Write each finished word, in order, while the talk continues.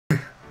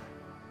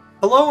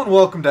Hello and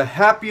welcome to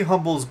Happy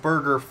Humble's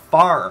Burger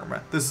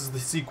Farm. This is the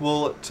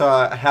sequel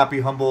to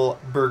Happy Humble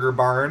Burger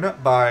Barn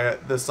by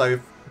the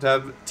Scythe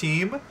dev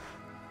team.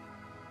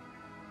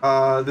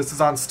 This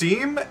is on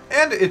Steam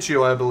and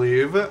Itch.io, I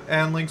believe,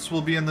 and links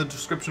will be in the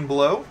description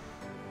below.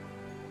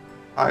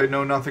 I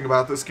know nothing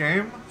about this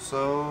game,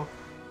 so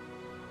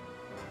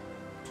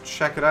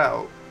check it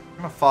out. I'm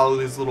gonna follow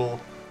these little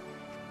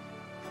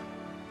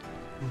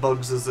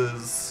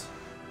bugses.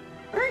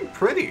 Very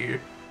pretty.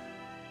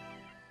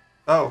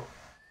 Oh.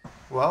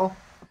 Well.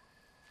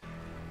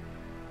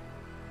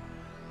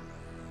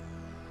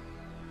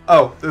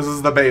 Oh, this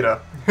is the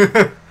beta.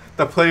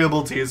 The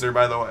playable teaser,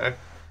 by the way.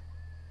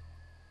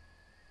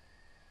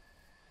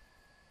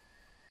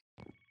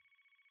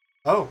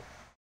 Oh.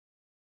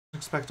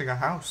 Expecting a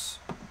house.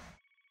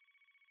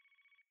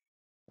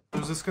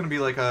 So is this gonna be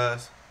like a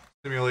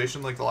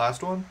simulation like the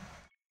last one?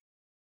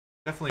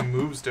 Definitely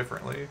moves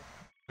differently.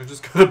 I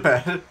just go to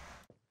bed.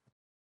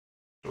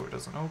 Door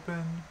doesn't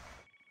open.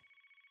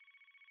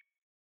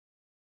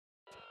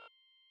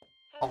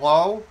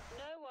 Hello?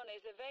 No one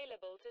is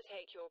available to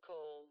take your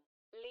call.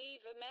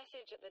 Leave a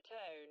message at the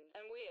tone,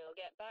 and we'll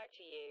get back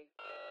to you.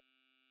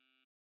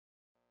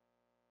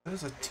 That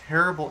is a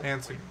terrible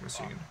answering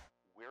machine.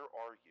 Where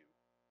are you?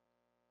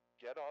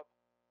 Get up,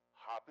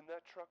 hop in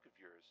that truck of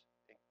yours,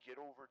 and get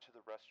over to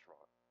the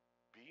restaurant.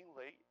 Being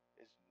late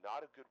is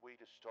not a good way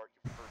to start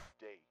your first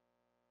day.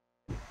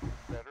 You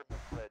better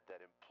have read that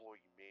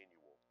employee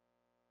manual.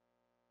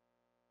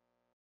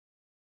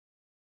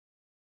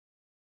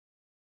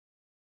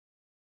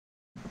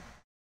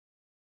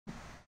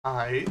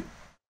 A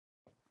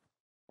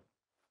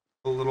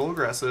little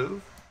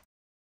aggressive.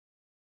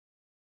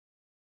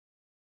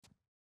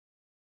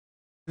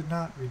 Did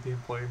not read the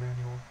employee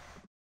manual.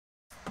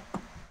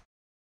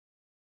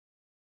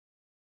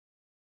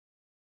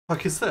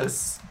 Fuck is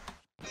this?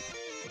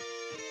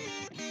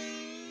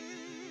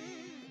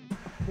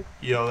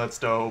 Yo, that's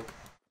dope.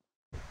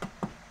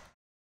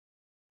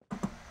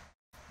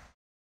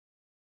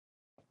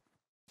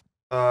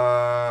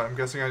 I'm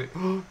guessing I need—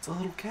 oh, it's a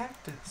little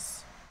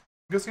cactus.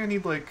 I'm guessing I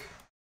need, like,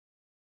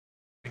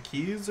 the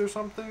keys or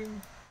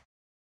something?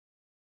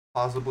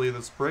 Possibly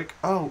this brick.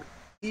 Oh,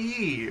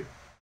 E!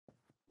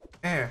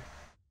 Eh.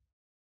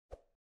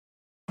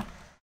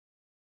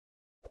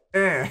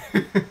 Eh.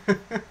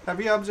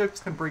 Heavy objects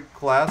can break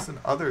glass and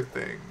other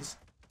things.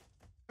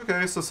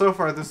 Okay, so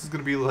far this is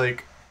gonna be,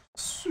 like,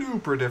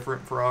 super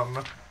different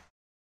from—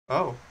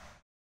 oh.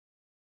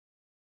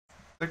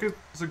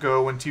 Decades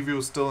ago, when TV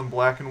was still in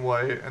black and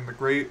white, and the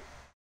Great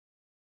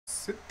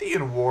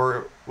Scythian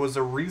War was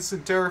a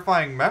recent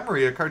terrifying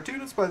memory, a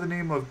cartoonist by the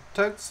name of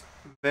Tex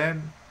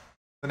Van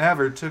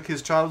Haver took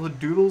his childhood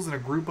doodles and a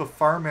group of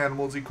farm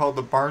animals he called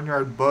the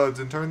Barnyard Buds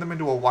and turned them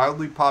into a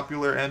wildly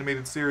popular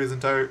animated series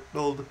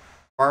entitled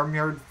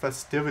Barnyard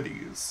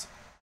Festivities.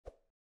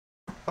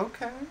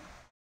 Okay.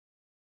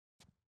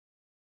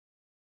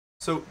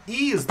 So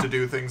E is to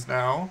do things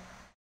now.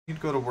 You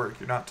need to go to work,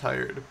 you're not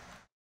tired.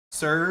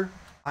 Sir,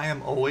 I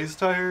am always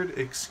tired,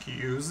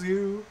 excuse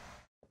you?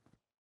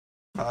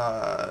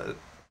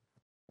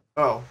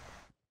 Oh.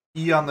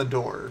 E on the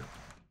door.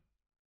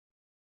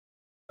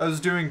 I was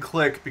doing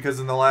click because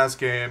in the last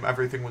game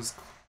everything was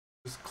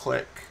just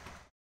click.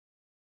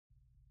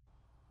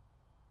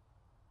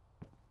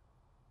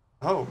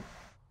 Oh.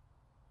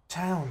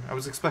 Town. I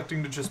was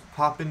expecting to just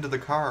pop into the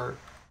car.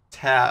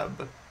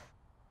 Tab.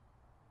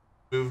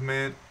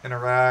 Movement,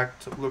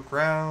 interact, look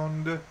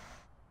round,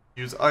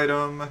 use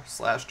item,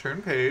 /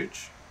 turn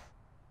page.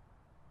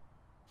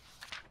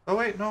 Oh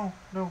wait, no,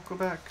 go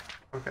back.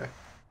 Okay.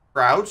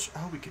 Crouch?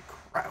 Oh, we can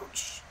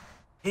crouch.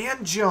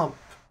 And jump.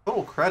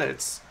 Total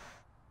credits.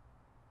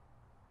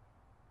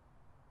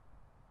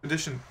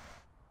 Edition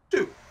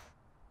 2.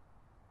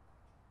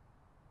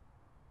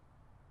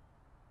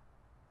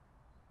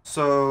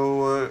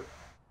 So,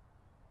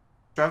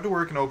 drive to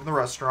work and open the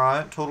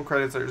restaurant. Total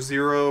credits are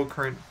 0.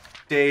 Current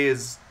day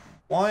is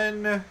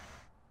 1.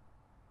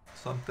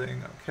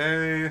 Something,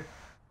 okay.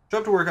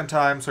 Drive to work on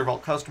time, serve all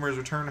customers,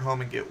 return home,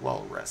 and get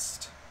well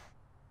rest.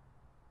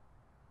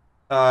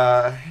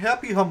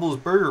 Happy Humble's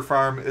Burger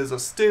Farm is a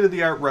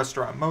state-of-the-art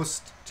restaurant.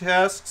 Most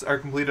tasks are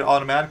completed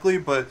automatically,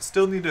 but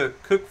still need to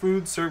cook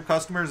food, serve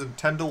customers, and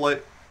tend to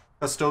light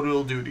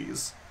custodial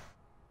duties.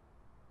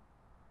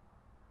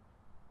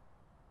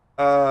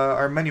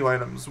 Our menu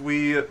items.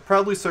 We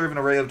proudly serve an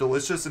array of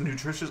delicious and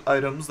nutritious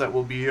items that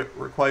will be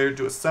required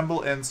to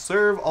assemble and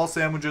serve. All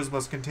sandwiches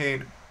must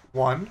contain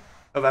 1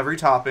 of every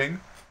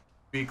topping,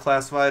 be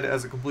classified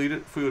as a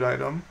completed food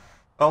item.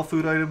 All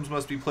food items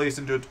must be placed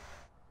into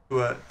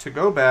a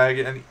to-go bag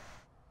and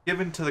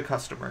given to the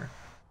customer.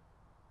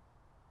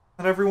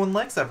 Not everyone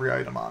likes every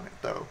item on it,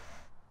 though.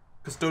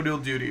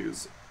 Custodial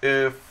duties.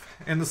 If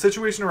in the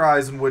situation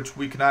arise in which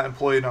we cannot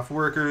employ enough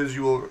workers,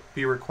 you will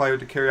be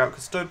required to carry out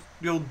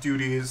custodial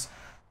duties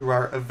through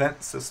our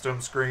event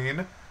system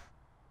screen.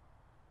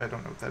 I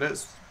don't know what that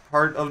is.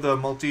 Part of the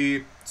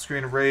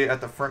multi-screen array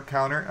at the front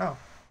counter. Oh.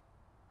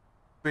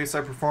 Base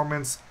our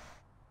performance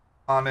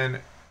on an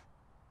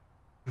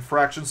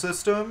infraction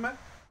system.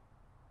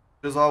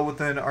 It is all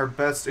within our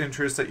best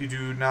interest that you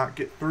do not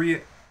get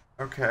 3.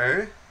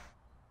 Okay.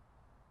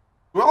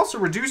 We'll also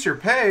reduce your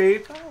pay.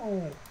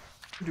 Don't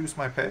reduce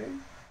my pay.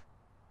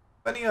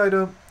 Any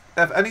item.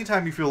 If any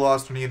time you feel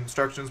lost or need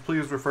instructions,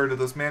 please refer to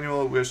this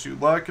manual. Wish you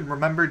luck, and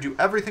remember, do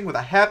everything with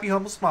a happy,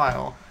 humble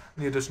smile.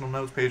 The additional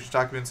notes, pages,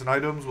 documents, and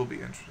items will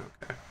be interesting.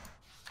 Okay.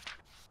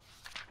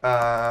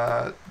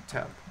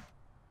 Tab.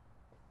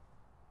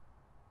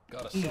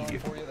 Got a song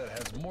for you that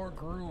has more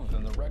groove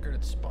than the record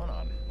it spun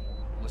on.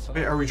 Listen.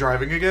 Wait, are we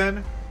driving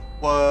again?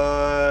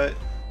 What?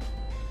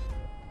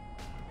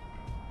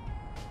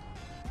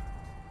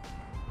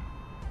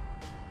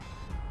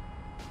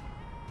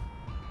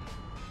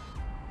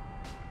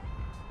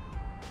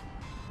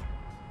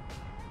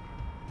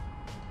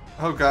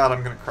 Oh god,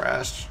 I'm gonna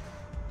crash.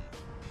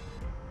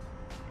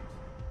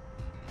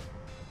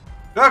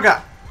 Oh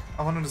god!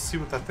 I wanted to see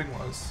what that thing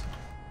was.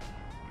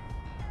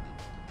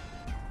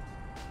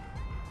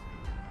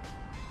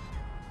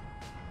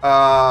 I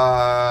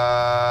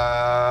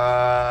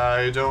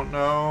don't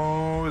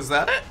know. Is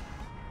that it?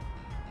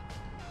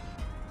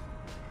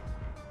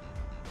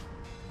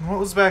 What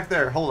was back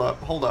there? Hold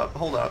up, hold up,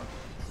 hold up.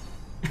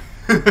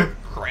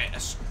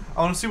 Crash.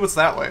 I want to see what's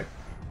that way.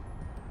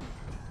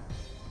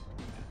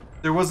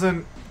 There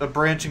wasn't a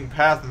branching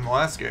path in the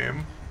last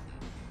game.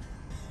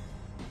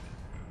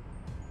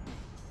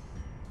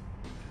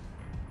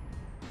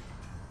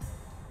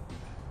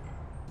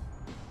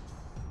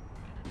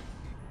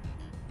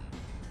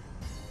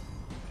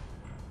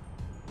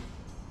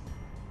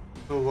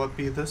 So what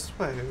be this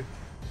way?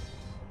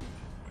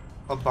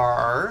 A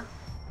bar?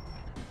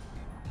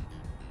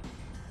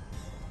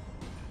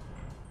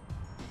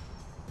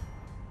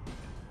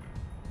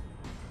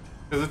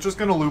 Is it just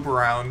gonna loop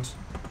around?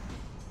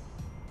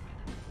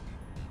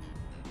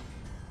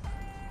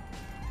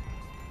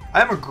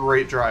 I'm a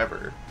great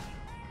driver.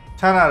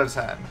 10 out of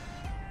 10.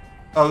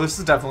 Oh, this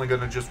is definitely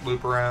gonna just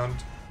loop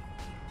around.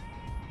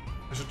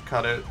 I should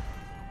cut it.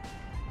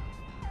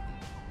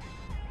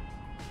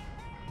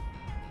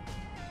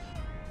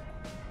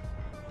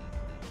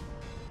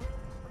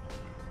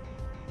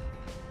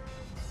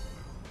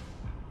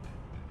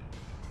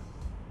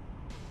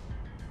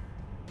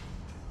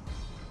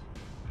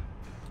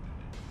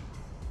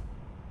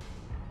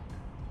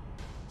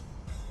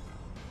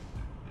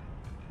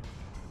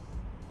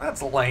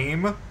 That's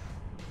lame.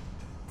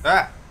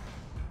 Ah.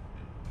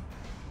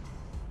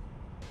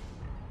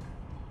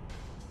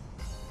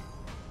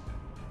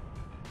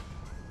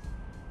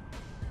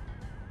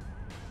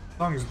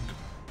 Song's...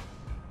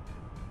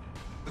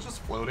 It's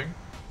just floating.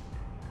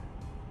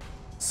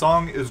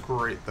 Song is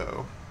great,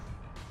 though.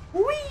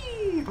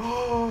 Whee!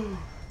 Oh,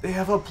 they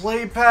have a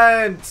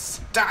playpen!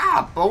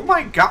 Stop! Oh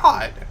my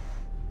god! This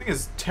thing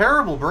has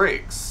terrible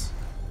brakes.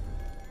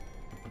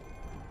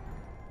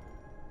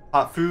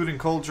 Hot food and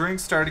cold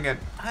drinks starting at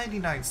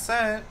 99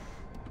 cents.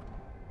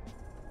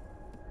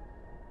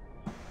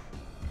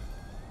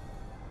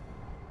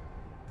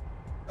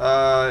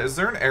 Is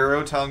there an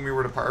arrow telling me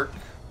where to park?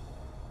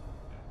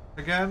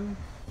 Again?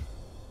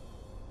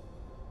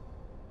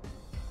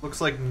 Looks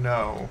like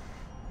no.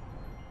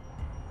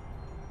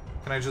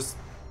 Can I just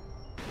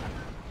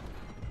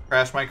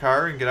crash my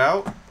car and get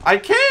out? I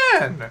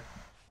can!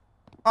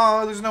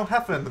 Oh, there's no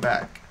heifer in the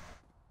back.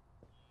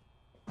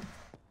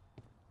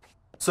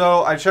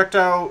 So I checked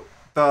out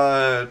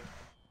the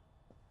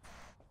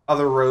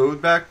other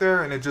road back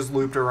there and it just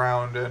looped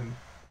around and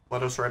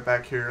led us right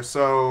back here.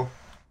 So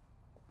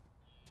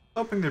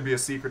hoping there'd be a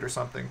secret or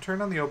something.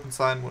 Turn on the open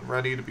sign when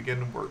ready to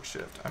begin work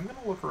shift. I'm gonna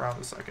look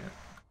around a second.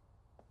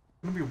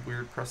 It's gonna be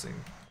weird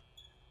pressing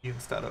E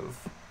instead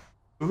of...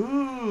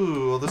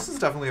 Ooh, well, this is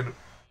definitely an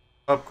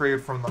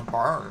upgrade from the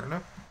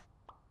barn.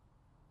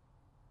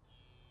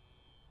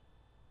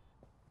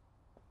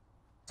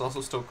 It's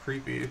also still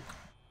creepy.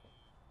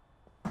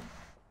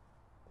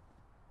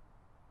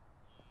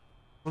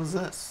 What is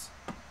this?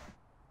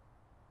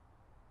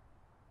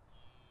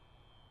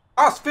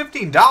 Oh, it's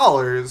 $15! I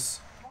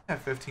don't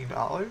have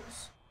 $15.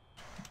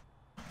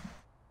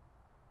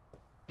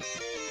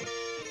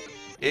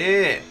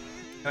 Yeah!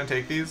 Can I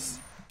take these?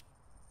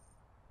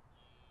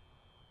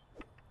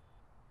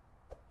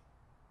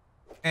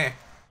 Eh.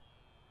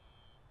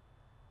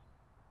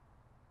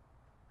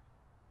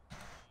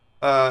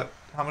 How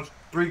much?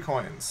 3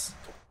 coins.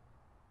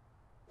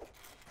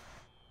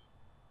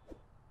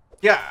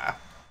 Yeah!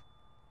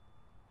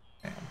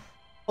 Damn.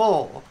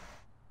 Pull!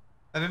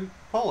 I didn't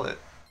pull it.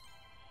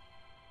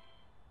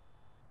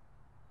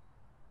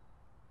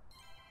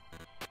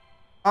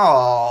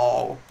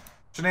 Oh!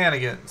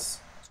 Shenanigans.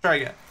 Let's try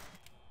again.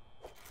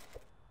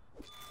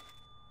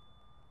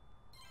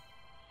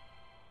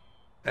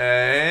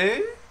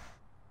 Hey?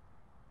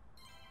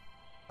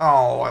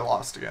 Oh, I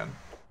lost again.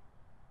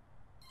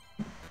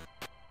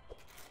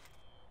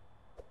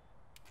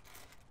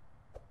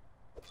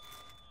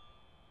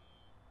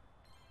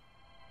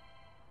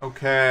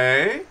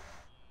 Okay.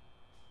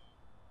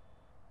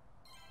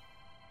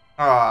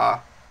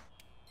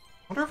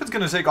 Wonder if it's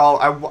gonna take all...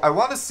 I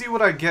want to see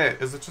what I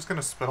get. Is it just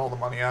gonna spit all the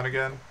money out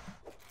again?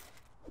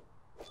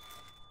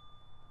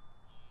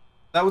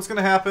 That what's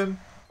gonna happen?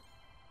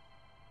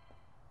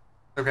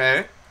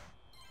 Okay.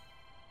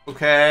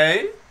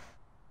 Okay.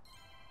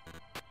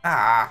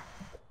 Ah.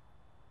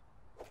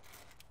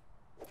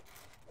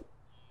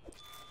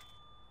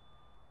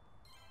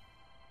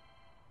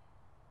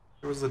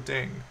 There was a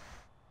ding.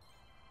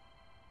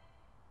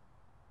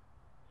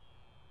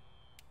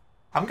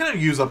 I'm gonna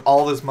use up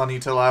all this money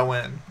till I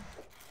win.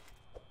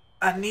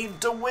 I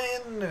need to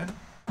win!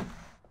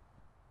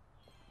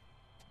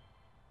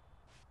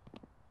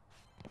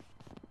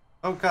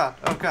 Oh god,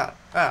 oh god,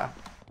 ah.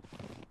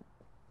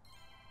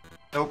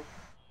 Nope.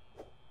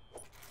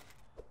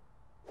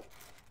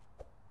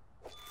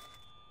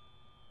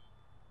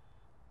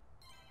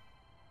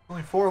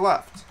 Only 4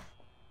 left.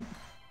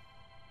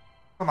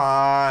 Come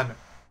on.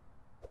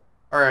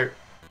 Alright.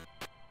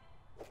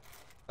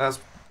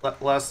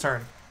 Last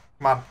turn.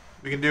 Come on.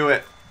 We can do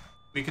it.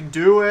 We can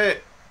do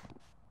it!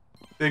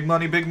 Big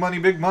money, big money,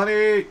 big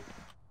money!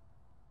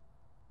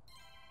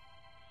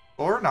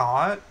 Or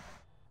not.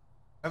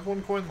 I have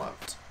 1 coin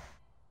left.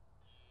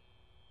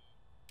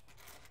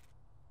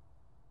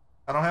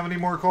 I don't have any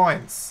more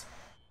coins.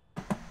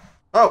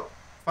 Oh!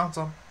 Found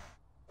some.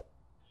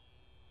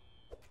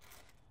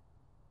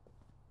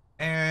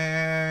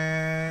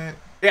 And...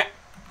 yeah!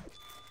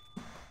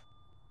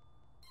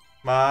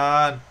 Come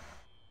on.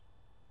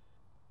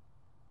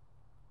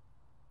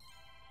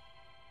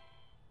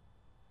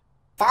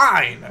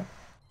 Fine!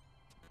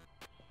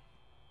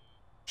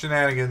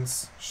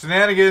 Shenanigans.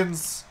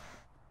 Shenanigans!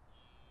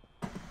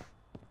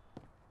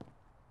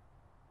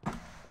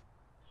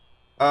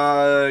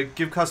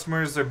 Give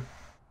customers their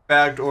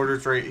bagged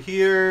orders right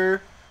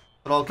here.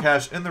 Put all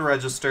cash in the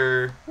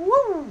register.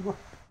 Woo!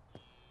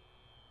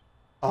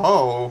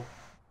 Oh.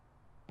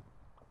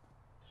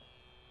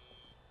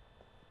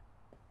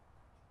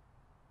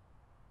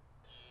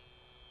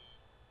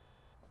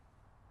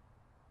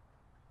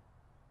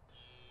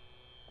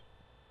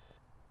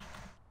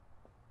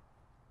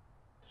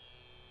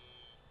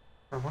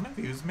 Are one of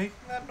yous making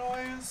that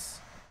noise?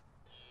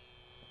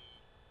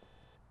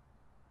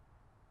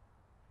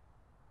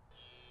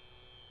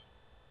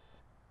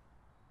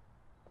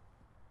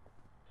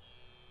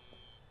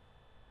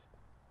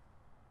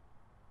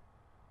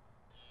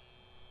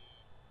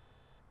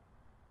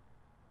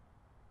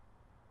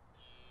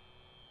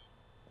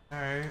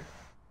 Alright.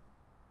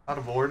 Out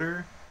of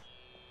order?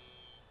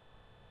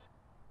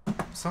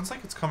 Sounds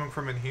like it's coming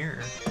from in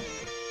here.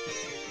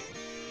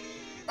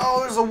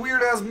 Oh, there's a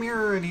weird-ass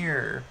mirror in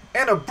here!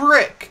 And a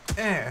brick!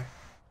 Eh.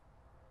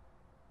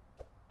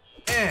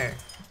 Eh.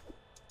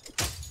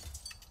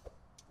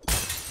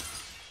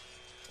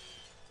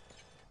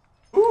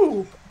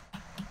 Ooh!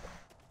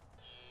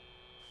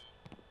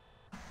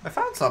 I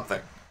found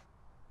something.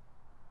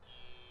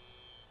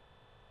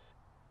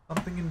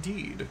 Something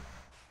indeed.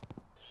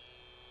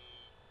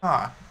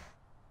 Huh.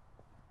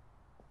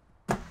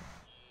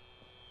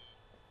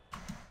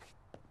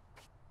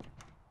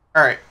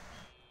 Alright.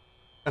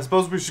 I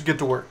suppose we should get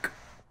to work.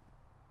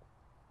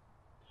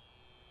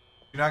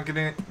 You're not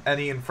getting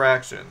any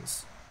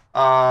infractions.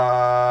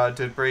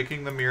 Did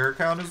breaking the mirror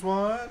count as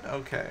one?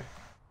 Okay.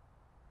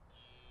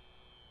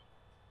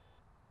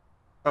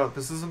 Oh,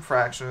 this is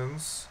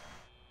infractions.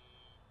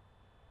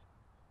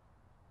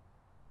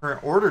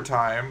 Current order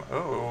time.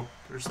 Oh,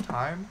 there's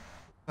time?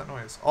 What's that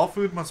noise? All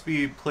food must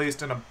be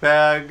placed in a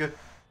bag.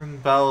 Ring the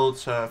bell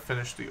to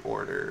finish the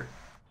order.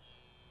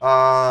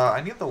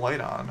 I need the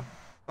light on.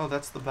 Oh,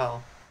 that's the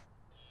bell.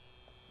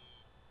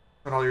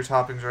 Put all your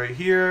toppings right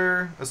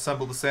here.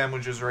 Assemble the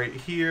sandwiches right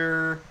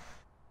here.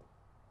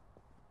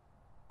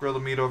 Grill the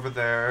meat over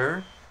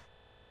there.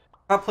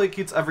 Hot plate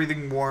keeps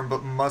everything warm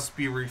but must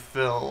be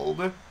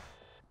refilled.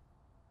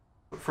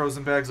 Put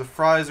frozen bags of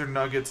fries or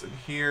nuggets in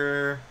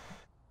here.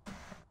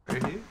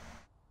 Right here.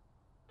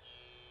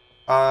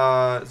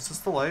 Is this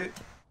the light?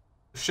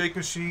 Shake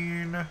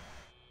machine.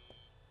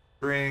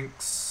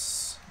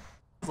 Drinks.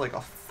 It's like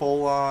a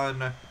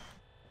full-on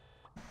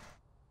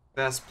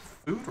fast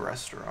food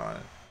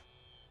restaurant.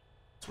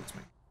 That's what's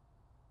making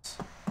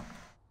sense.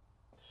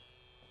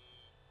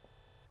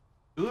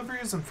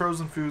 Deliveries and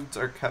frozen foods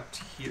are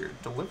kept here.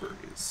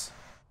 Deliveries.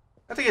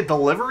 I have to get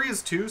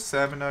deliveries too.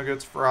 Salmon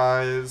nuggets,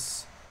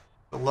 fries,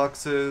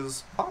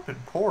 deluxes, poppin'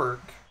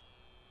 pork,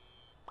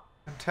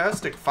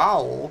 fantastic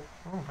fowl.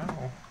 Oh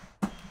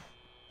no.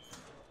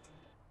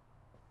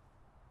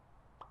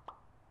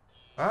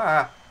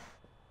 Ah.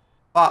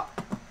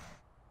 Pop.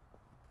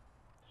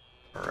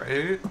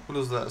 Alright. What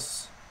is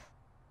this?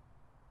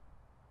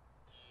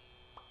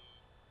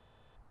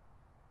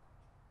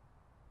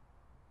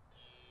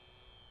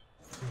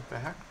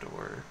 Back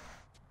door.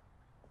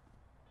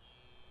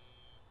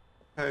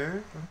 Okay,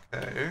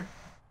 okay.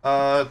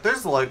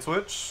 There's the light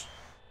switch.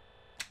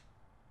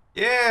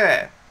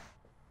 Yeah!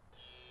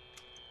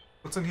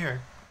 What's in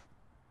here?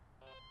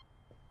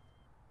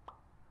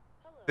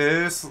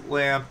 This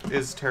lamp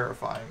is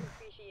terrifying.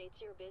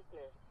 Appreciates your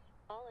business.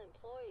 All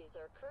employees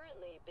are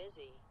currently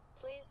busy.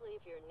 Please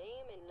leave your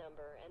name and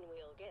number and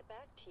we'll get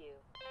back to you.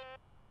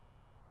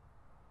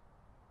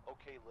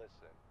 Okay,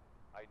 listen.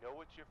 I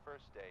know it's your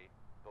first day,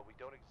 but we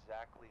don't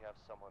exactly have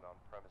someone on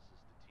premises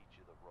to teach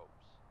you the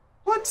ropes.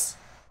 What? So,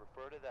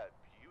 refer to that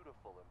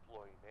beautiful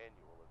employee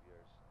manual of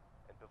yours,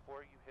 and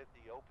before you hit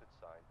the open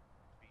sign,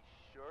 be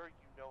sure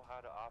you know how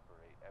to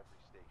operate every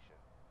station.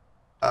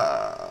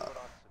 Put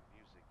on some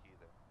music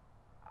either.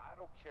 I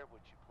don't care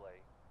what you play,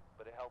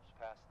 but it helps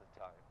pass the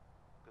time.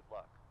 Good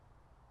luck.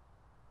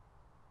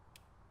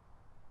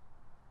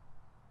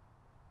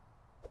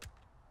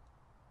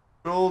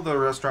 Control the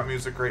restaurant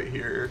music right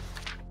here.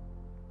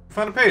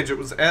 Found a page. It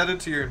was added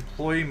to your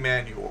employee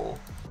manual.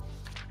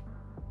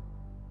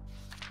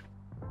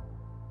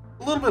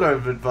 A little bit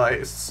of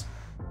advice.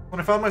 When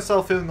I found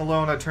myself feeling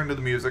alone, I turned to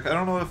the music. I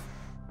don't know if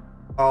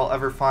I'll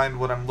ever find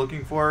what I'm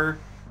looking for,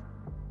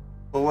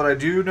 but what I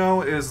do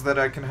know is that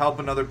I can help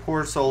another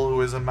poor soul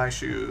who is in my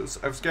shoes.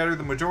 I've scattered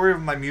the majority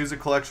of my music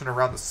collection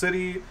around the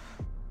city.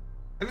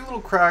 Any little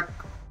crack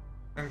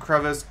and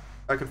crevice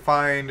I could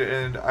find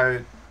and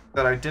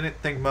that I didn't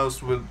think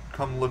most would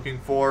come looking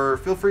for.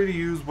 Feel free to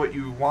use what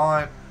you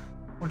want.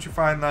 Once you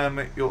find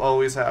them, you'll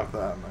always have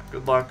them.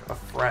 Good luck, a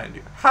friend.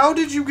 How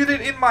did you get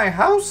it in my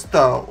house,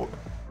 though?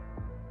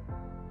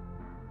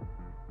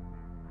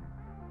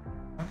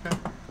 Okay.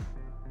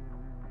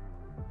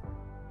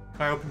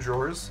 Can I open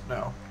drawers?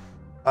 No.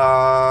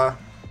 Oh,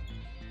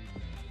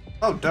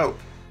 dope.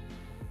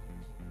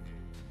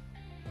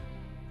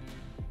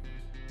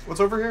 What's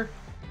over here?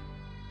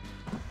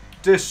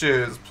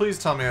 Dishes. Please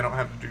tell me I don't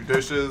have to do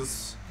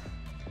dishes.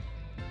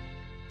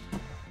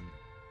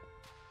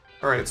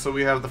 Alright, so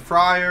we have the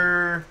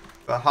fryer,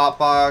 the hot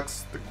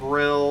box, the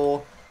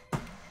grill,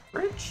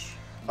 fridge,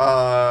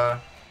 all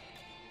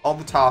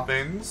the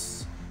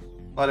toppings,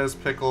 lettuce,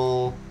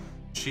 pickle,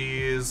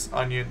 cheese,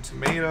 onion,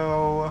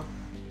 tomato,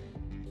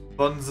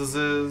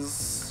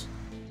 bunses,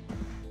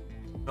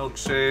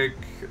 milkshake,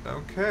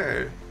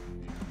 okay.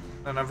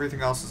 And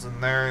everything else is in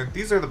there.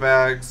 These are the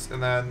bags,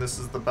 and then this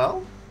is the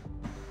bell?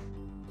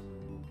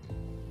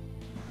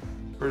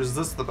 Or is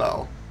this the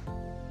bell?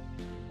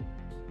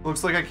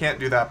 Looks like I can't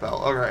do that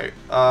bell. Alright.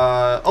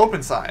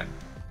 Open sign.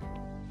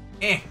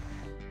 I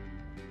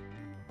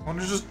want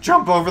to just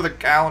jump over the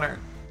counter.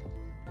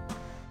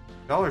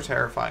 Y'all are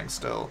terrifying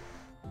still.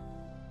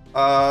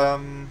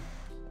 Open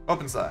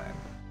sign.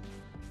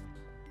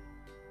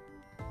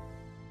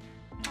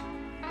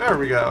 There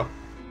we go.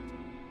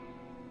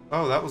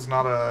 Oh, that was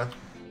not a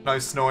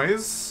nice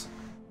noise.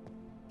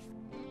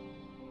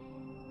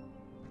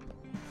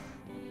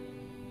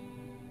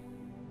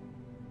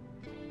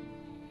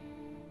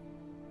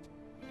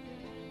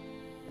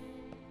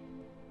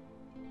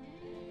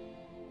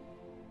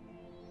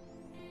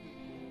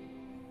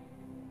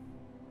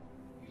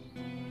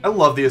 I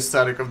love the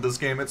aesthetic of this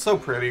game. It's so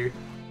pretty.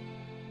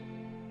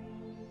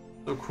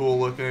 So cool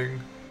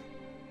looking.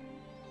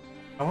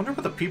 I wonder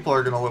what the people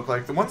are gonna look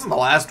like. The ones in the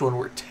last one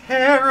were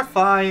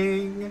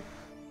terrifying.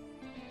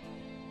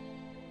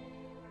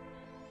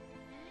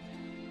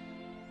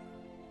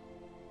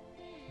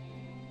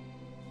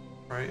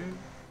 Right?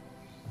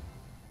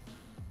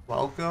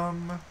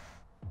 Welcome.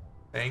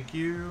 Thank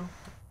you.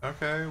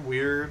 Okay,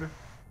 weird.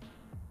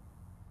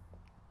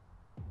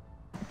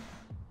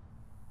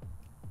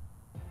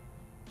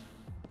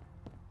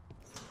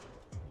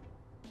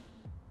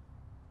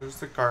 There's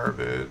the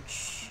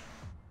garbage.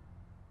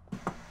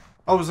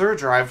 Oh, is there a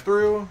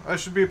drive-thru I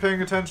should be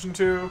paying attention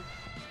to?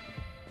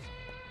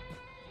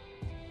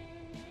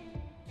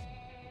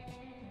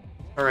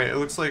 Alright, it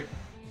looks like...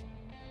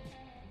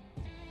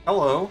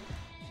 Hello?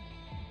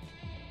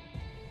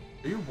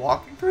 Are you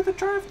walking through the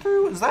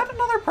drive-thru? Is that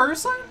another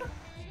person?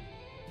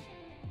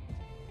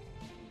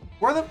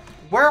 Where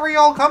are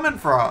y'all coming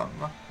from?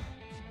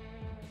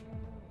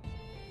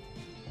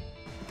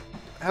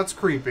 That's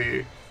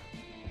creepy.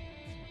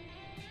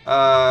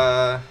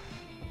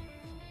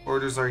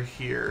 Orders are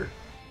here.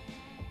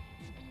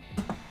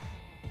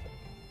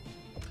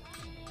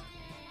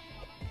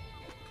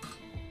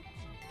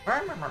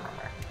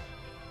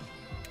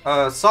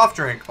 Soft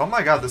drink. Oh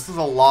my god, this is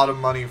a lot of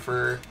money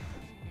for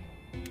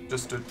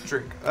just a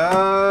drink.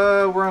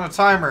 We're on a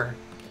timer.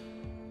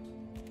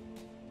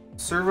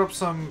 Serve up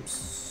some...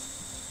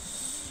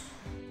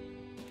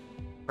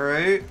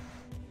 Alright.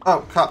 Oh,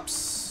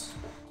 cups.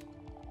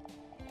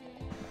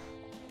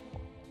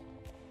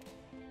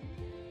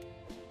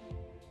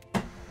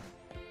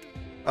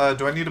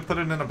 Do I need to put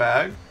it in a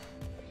bag?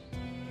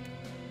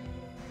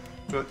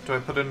 Do I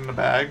put it in a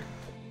bag?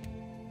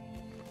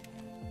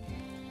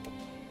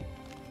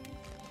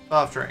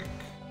 Soft drink.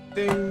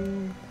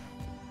 Ding.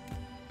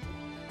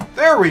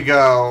 There we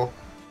go.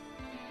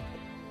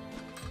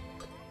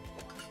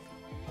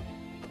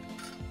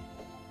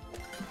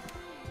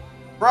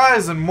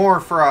 Fries and more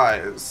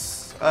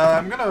fries.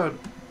 I'm gonna...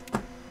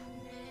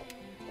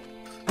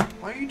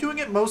 Why are you doing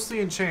it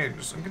mostly in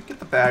change? I'm gonna get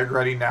the bag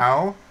ready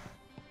now.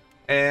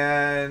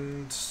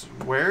 And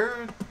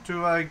where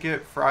do I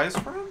get fries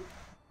from?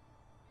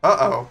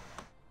 Uh-oh.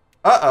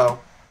 Uh-oh.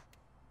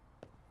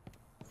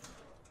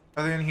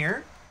 Are they in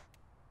here?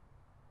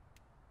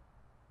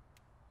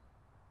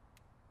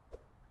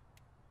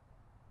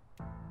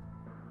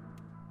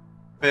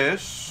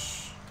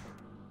 Fish.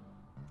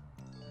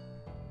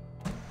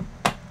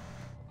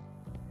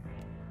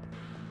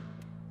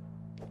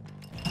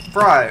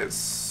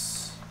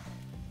 Fries.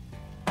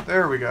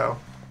 There we go.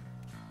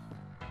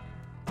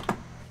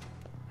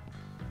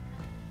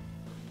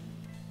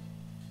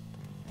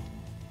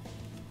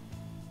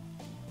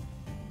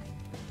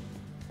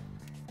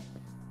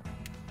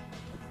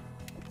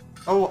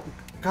 Oh,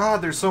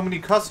 God, there's so many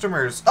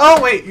customers.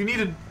 Oh, wait, you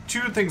needed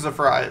 2 things of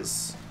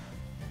fries.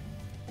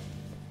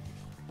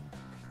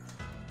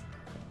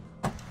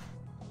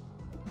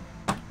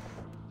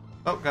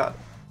 Oh, God.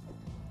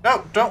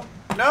 No, don't.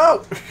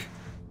 No!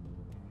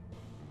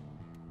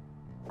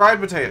 Fried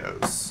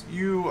potatoes.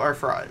 You are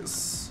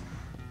fries.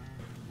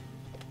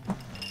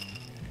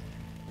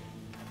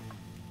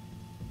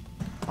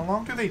 How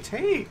long do they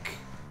take?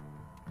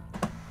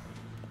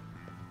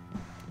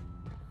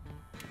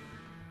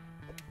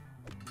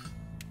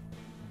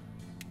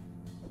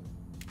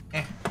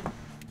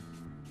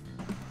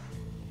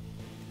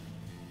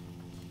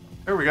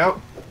 There we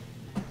go.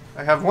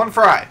 I have 1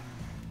 fry.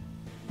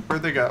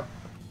 Where'd they go?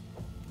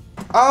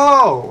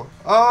 Oh!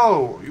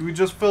 Oh! We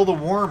just filled a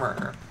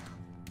warmer.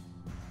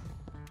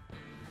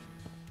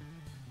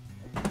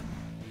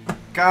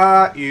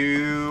 Got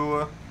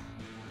you.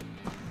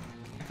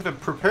 I could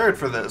have prepared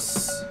for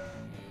this.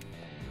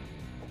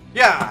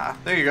 Yeah!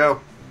 There you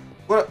go.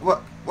 What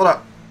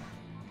up?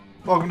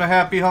 Welcome to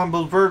Happy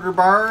Humble's Burger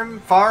Barn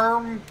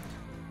Farm.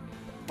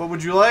 What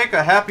would you like?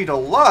 A Happy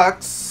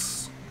Deluxe?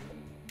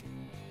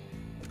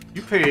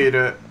 You paid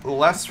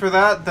less for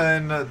that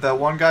than that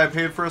one guy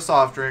paid for a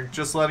soft drink.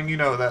 Just letting you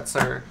know that,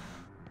 sir.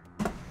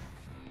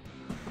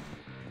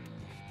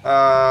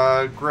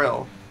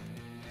 Grill.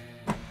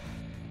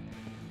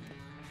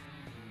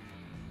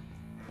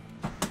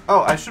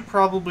 Oh, I should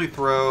probably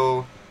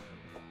throw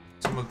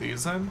some of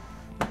these in.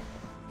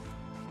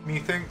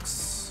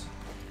 Methinks.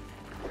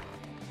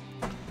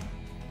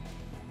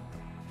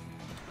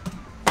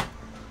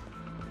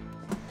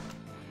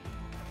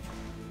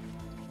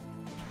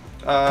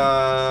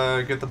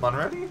 Get the bun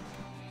ready?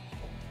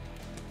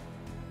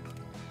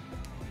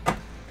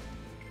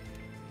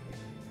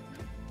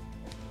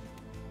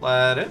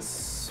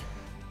 Lettuce.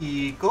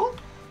 Pickle.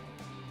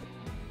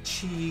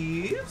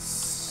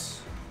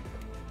 Cheese.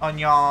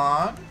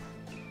 Onion.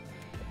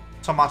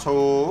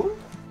 Tomato.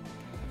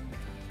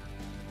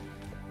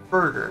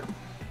 Burger.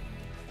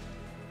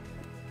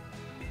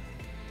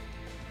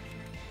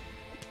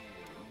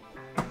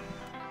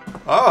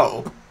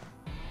 Oh.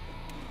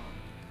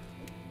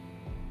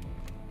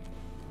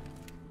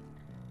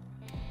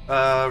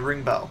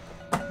 Ring bell.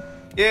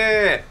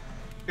 Yeah!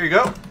 Here you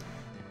go.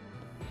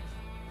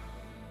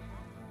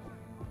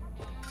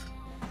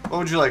 What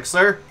would you like,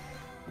 sir?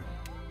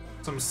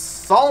 Some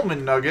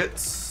salmon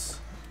nuggets.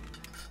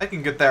 I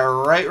can get that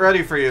right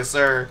ready for you,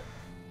 sir.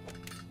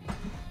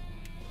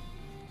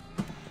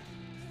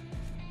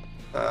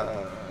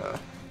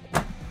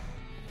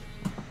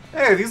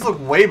 Hey, these look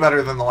way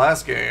better than the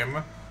last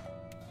game.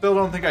 Still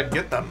don't think I'd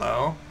get them,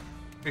 though.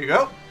 Here you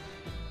go.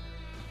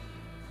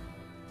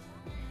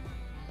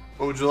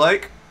 What would you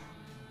like?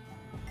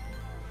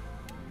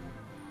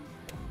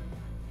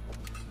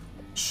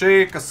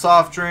 Shake, a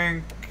soft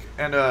drink,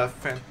 and a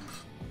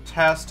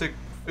fantastic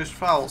fish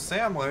fowl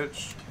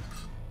sandwich.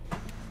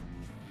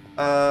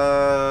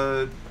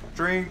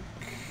 Drink,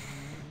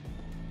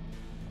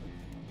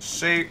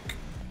 shake,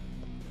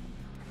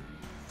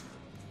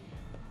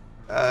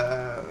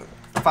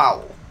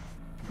 fowl.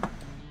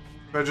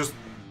 Should I just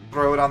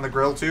throw it on the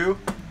grill too?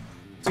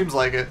 Seems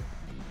like it.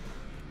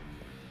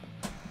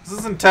 This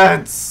is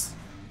intense.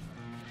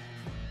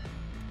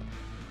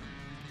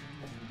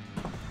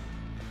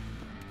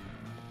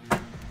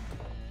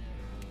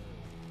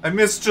 I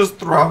miss just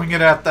throwing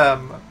it at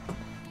them.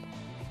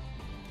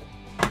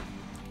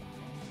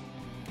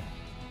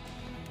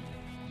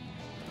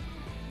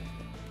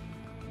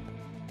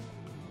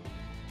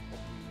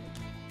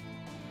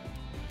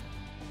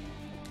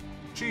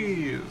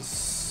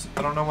 Jeez.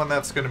 I don't know when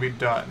that's gonna be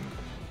done.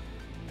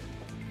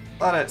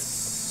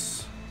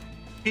 Lettuce.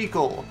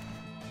 Pickle.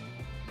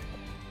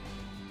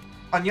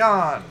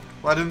 Onion.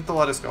 Why didn't the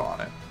lettuce go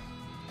on it?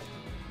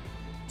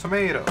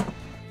 Tomato.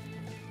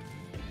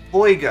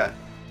 Boyga.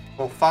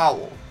 Well,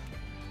 fowl.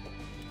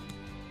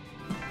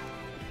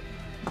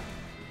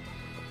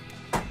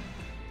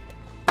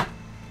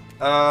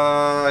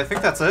 I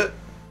think that's it. Here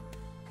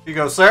you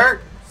go,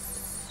 sir.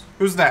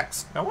 Who's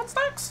next? Now, what's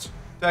next?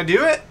 Did I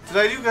do it? Did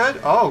I do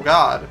good? Oh,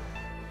 God.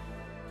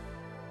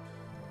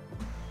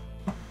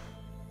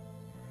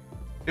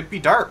 It'd be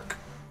dark.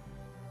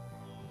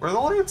 Where are the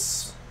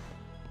lights?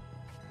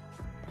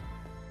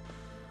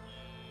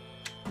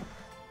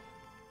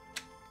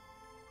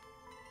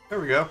 There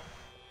we go.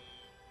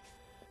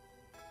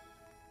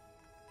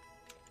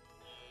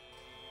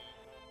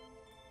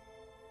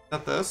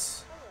 Got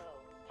this.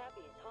 Hello,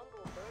 Happy's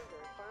Humble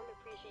Burger Farm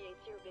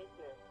appreciates your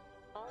business.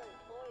 All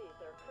employees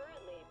are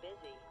currently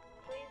busy.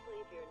 Please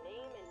leave your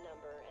name and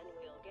number and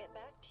we'll get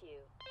back to you.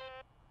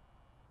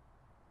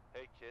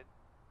 Hey kid,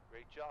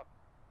 great job.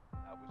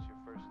 That was your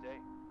first day.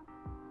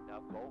 Now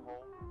go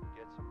home,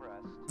 get some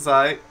rest.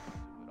 Zai. Do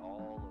it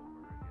all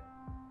over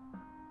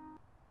again.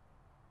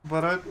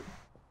 But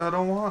I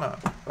don't wanna.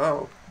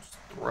 Oh, just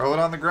throw it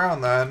on the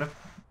ground then.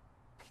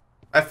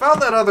 I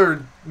found that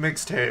other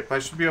mixtape. I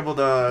should be able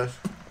to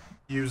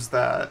use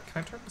that.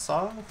 Can I turn this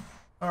off?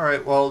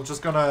 Alright, well,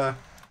 just gonna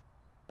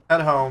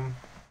head home.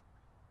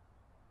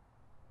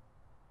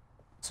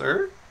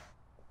 Sir?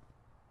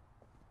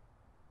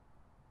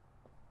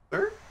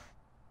 Sir?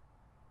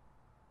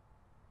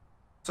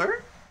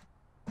 Sir?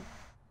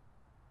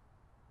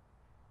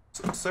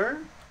 Sir?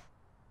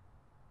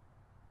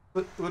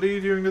 What are you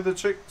doing to the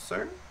chick,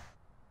 sir?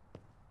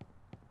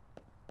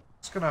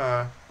 Just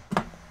gonna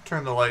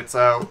turn the lights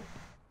out.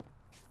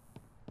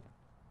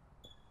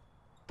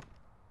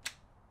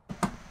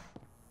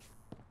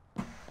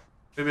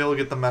 Maybe I'll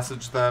get the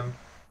message then.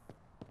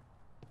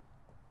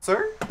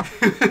 Sir?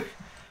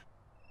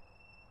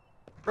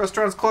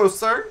 Restaurant's closed,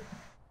 sir?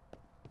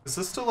 Is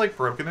this still, like,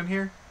 broken in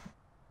here?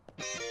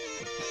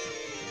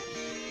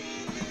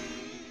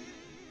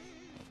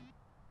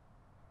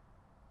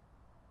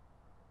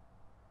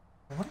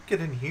 I want to get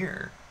in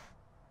here.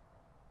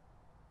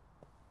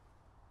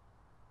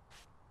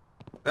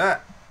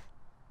 Ah.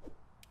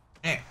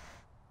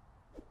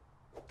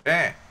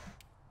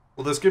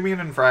 Will this give me an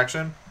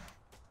infraction?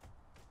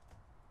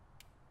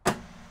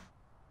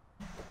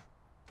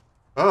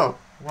 Oh,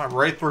 went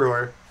right through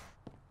her.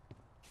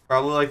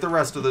 Probably like the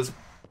rest of this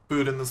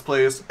food in this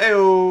place.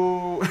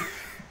 Ayo!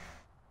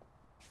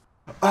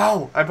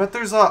 Oh, I bet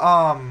there's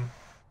a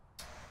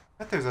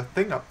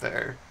thing up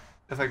there.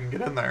 If I can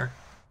get in there.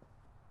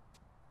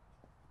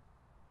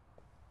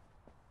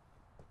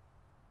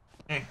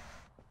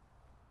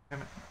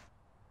 Damn it.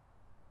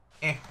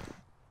 Yeah.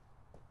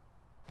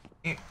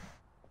 Yeah.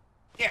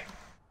 Yeah.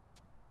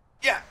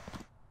 Yeah.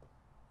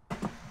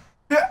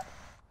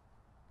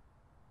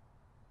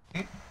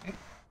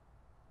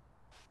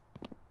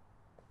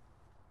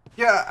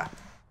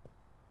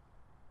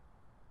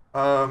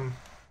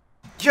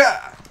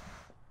 Yeah.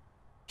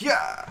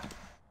 Yeah.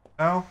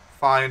 No,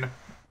 fine.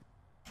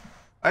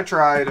 I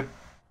tried.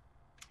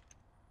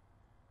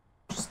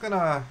 Just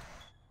gonna...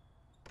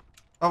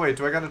 Oh wait,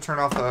 do I gotta turn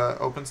off the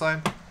open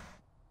sign?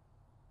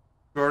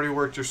 You already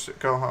worked your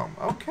go home.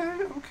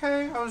 Okay,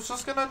 okay. I was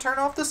just gonna turn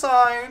off the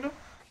sign.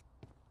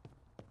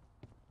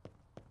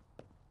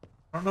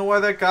 I don't know why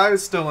that guy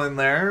is still in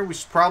there. We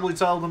should probably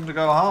tell them to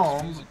go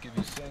home. Music give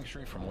you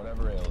sanctuary from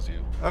whatever ails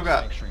you. Oh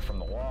god. Sanctuary from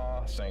the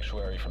law,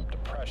 sanctuary from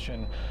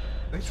depression.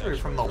 Sanctuary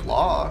from the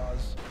law.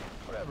 Laws,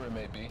 whatever it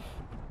may be.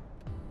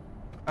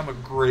 I'm a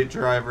great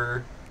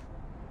driver.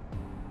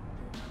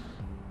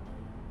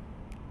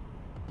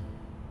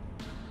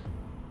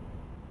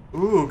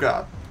 Ooh,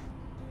 god.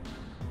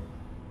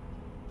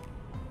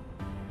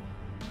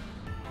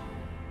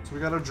 So we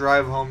gotta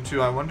drive home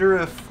too. I wonder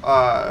if,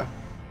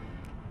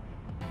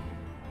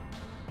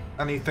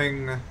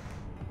 anything...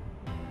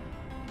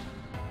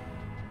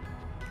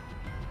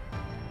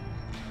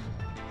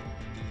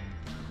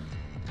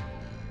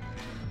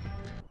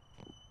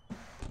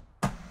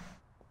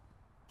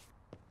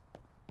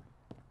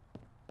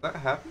 That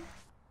happened?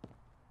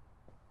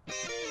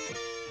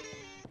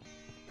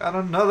 Got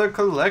another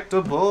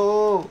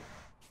collectible!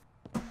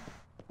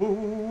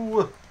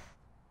 Ooh!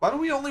 Why do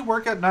we only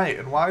work at night?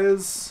 And why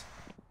is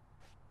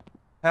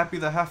Happy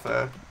the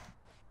Heifer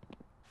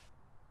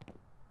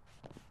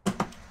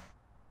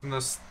in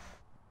this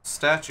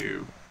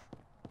statue?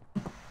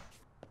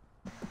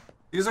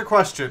 These are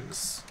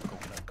questions.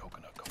 Coconut,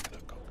 coconut,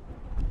 coconut,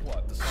 coconut.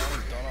 What, the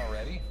song's done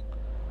already?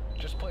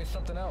 Just play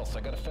something else. I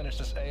gotta finish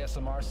this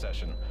ASMR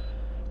session.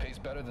 Pays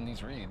better than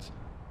these reads.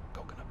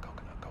 Coconut,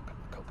 coconut, coconut,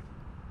 coconut.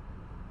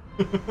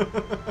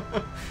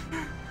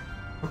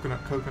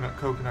 Coconut, coconut,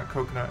 coconut,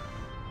 coconut.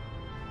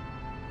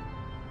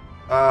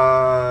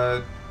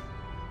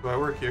 Do I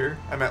work here?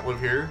 I meant live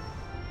here.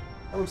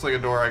 That looks like a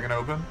door I can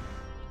open.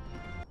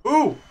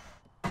 Ooh!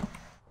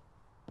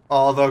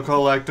 All the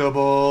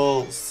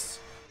collectibles!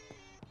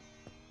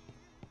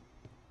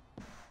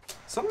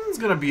 Something's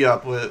gonna be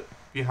up with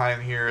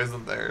behind here,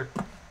 isn't there?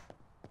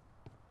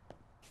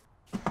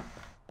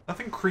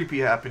 Nothing creepy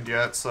happened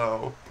yet,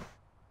 so...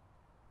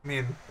 I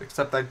mean,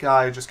 except that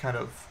guy just kind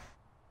of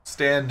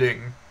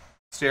standing,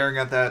 staring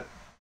at that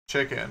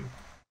chicken.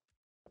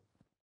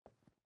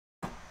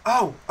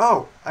 Oh!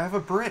 Oh! I have a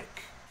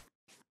brick!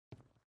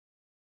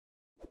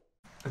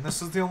 And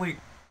this is the only...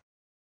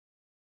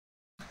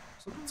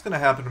 Something's gonna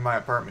happen in my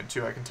apartment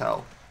too, I can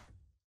tell.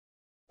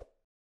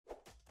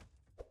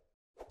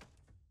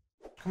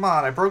 Come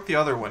on, I broke the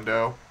other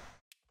window.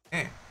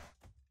 Eh.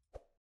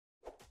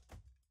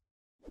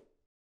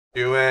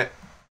 Do it.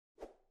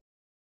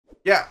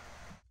 Yeah.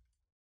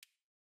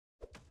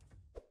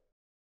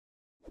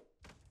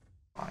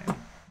 Fine.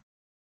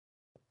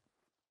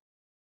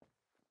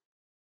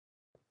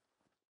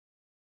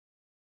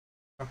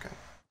 Okay.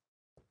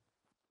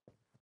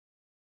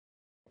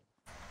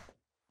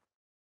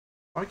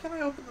 Why can't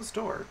I open this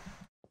door?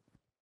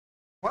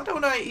 Why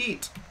don't I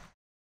eat?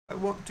 I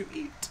want to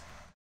eat.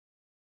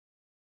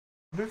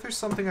 I wonder if there's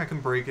something I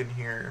can break in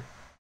here.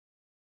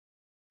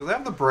 Because I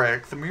have the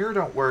brick, the mirror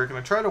don't work, and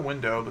I tried a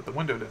window, but the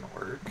window didn't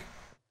work.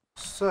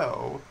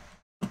 So...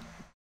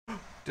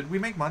 Did we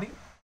make money?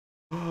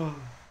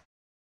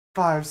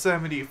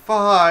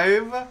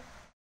 575. Can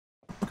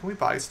we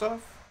buy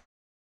stuff?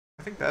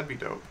 I think that'd be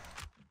dope.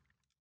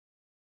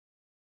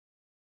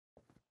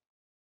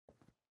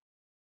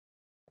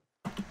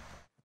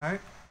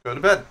 Alright, go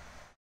to bed.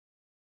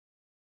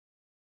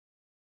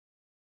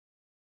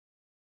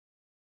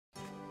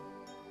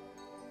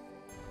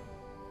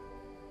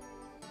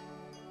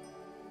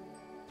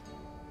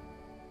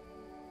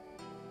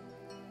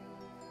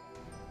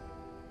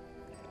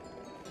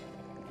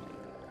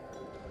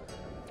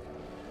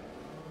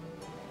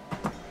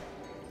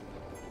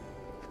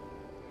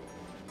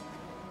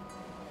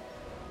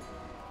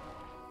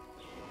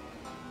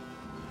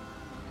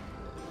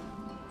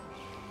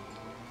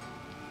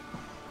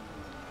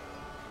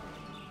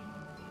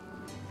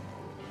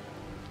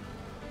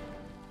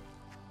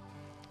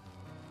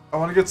 I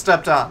want to get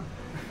stepped on.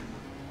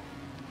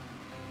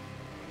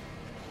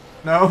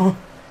 No?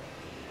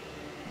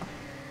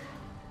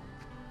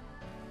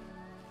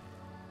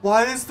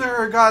 Why is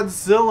there a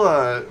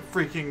Godzilla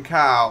freaking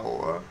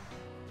cow?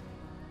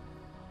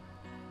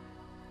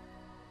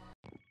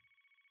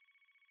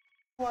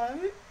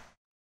 What?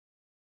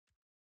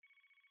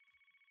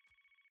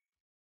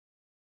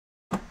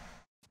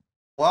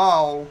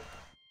 Wow.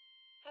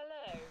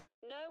 Hello.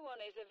 No one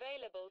is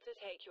available to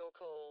take your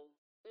call.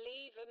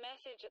 Leave a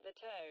message at the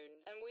tone,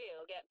 and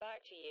we'll get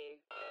back to you.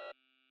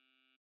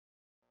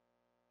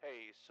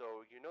 Hey,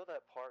 so you know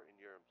that part in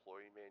your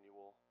employee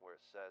manual where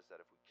it says that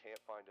if we can't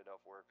find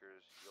enough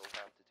workers, you'll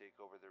have to take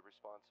over their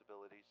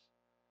responsibilities?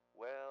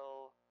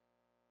 Well,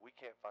 we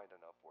can't find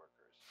enough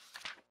workers.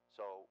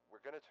 So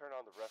we're gonna turn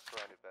on the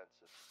restaurant event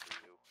system for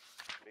you.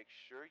 Make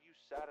sure you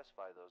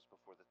satisfy those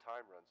before the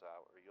time runs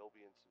out or you'll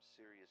be in some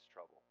serious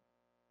trouble.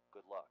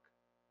 Good luck.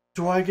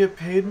 Do I get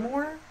paid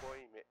more?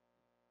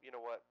 You know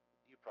what?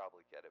 You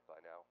probably get it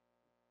by now.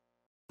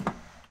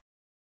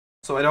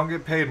 So I don't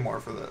get paid more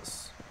for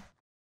this.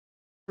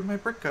 Where'd my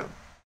brick go?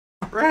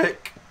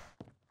 Brick!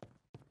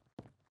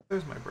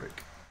 There's my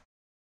brick.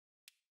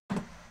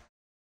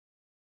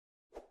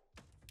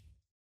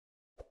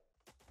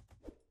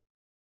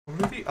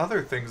 What are the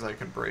other things I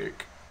can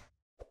break?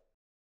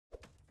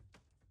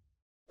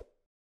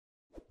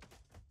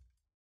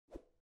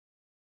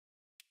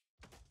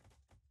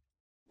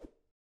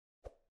 I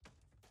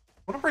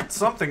want to break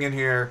something in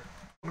here.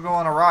 I'm gonna go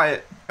on a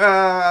riot.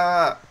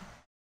 Ah!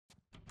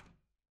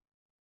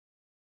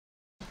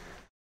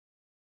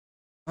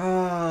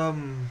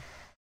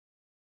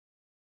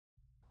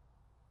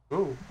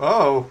 Oh,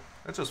 oh,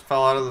 that just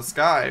fell out of the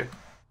sky.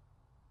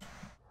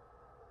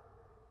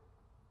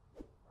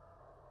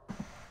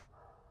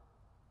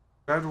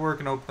 Drive to work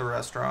and open the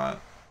restaurant.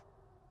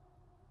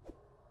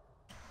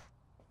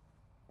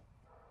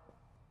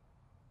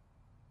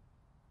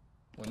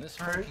 When this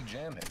funky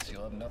jam hits,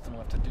 you'll have nothing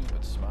left to do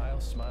but smile,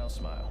 smile,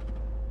 smile.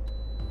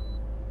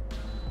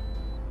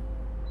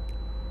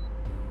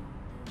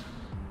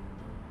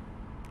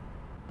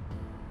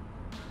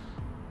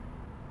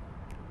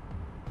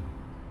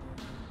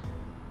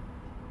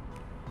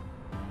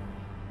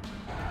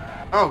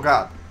 Oh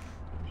god.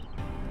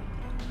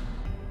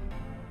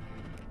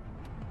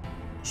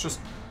 It's just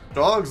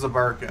dogs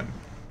a-barking.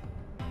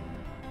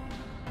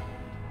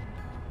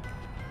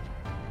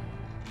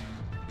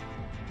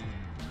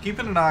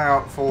 Keeping an eye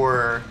out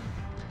for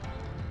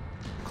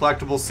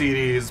collectible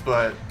CDs,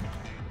 but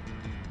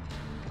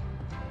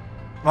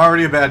I'm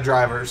already a bad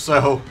driver,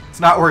 so it's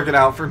not working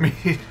out for me.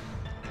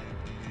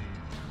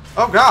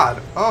 Oh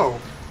god. Oh.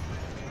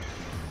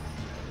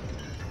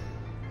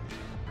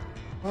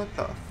 What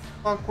the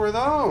fuck were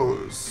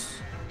those?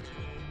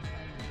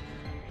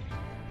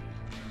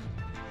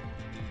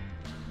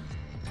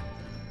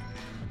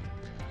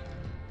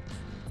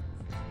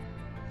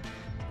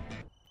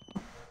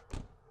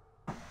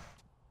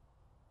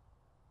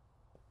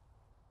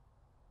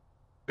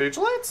 Stage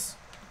lights?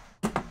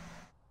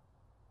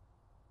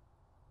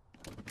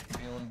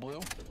 Feeling blue?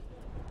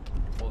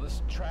 Well,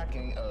 this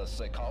tracking a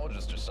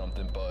psychologist or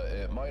something, but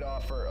it might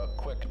offer a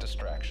quick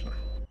distraction.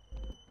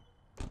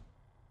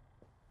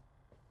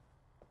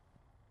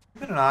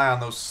 Keep an eye on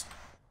those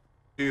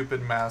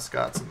stupid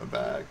mascots in the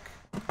back.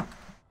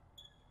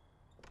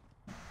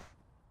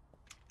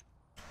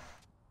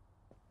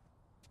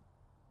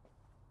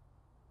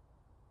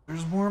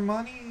 There's more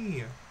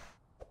money.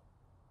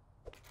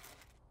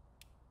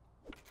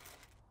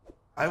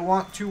 I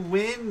want to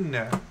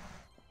win.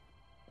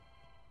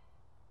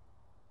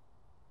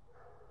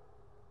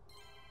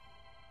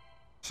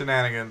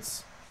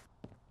 Shenanigans.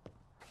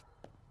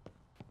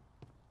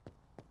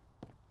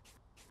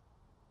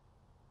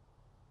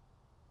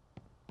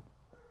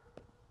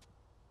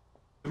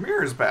 The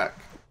mirror's back.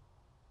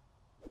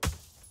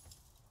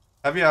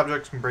 Heavy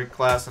objects can break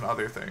glass and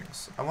other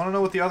things. I want to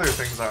know what the other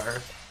things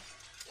are.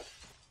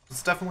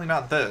 It's definitely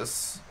not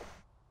this.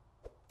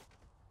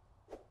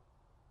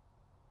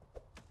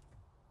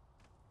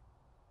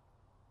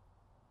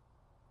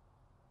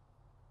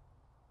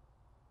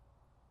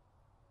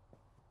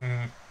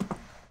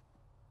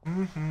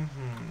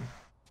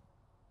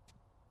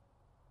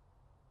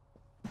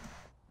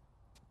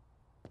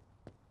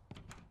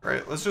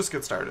 Alright, let's just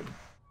get started.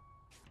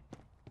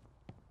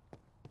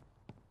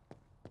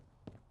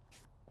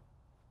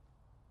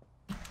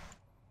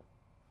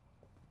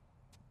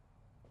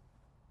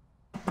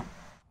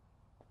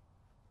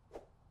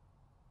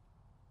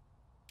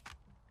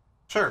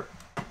 Sure.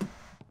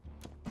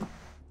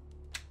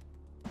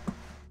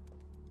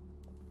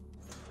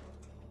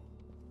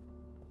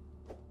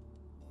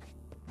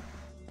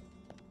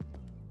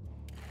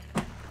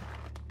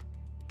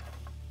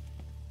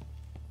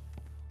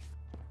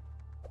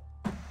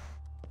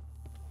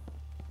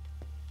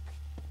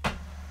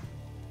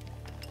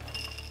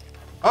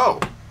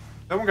 Oh,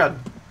 that one got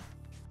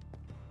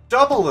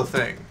double the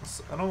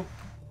things. I don't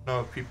know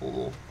if people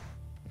will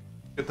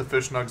get the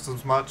fish nuggets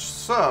as much,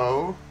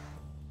 so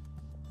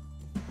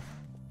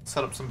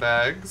set up some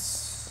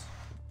bags.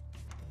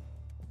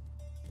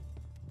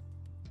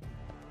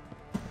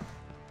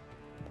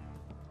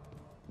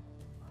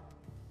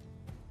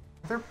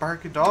 There are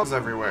barky dogs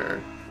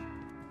everywhere.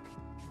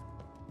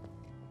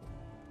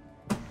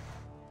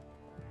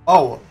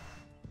 Oh,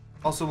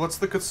 also, what's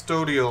the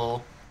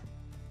custodial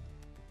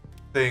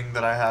thing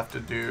that I have to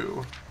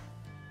do?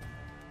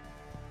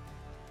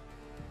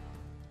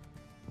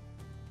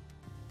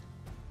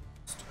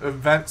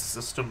 Event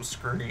system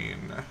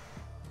screen.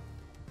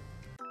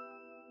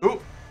 Ooh,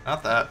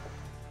 not that.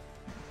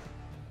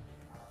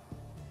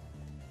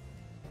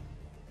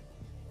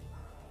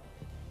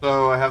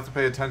 So I have to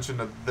pay attention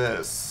to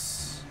this.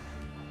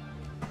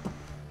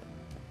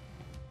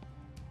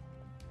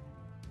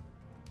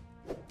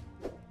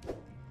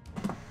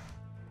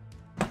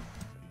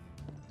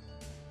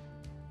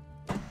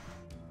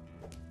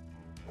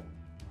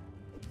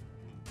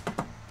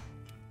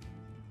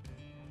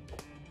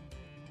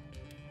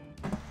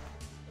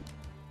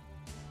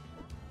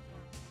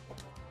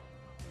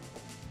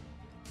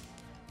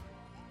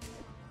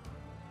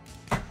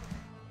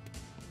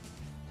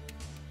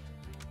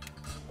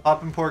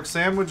 Poppin' pork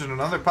sandwich and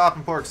another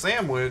poppin' pork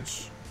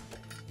sandwich.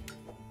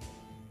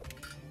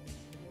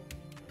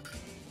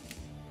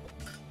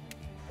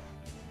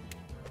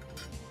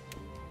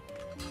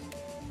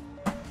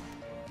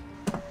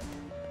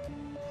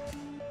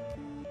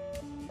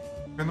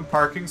 Turn the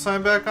parking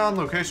sign back on.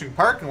 Location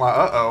parking lot.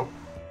 Uh-oh.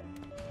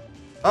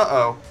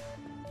 Uh-oh.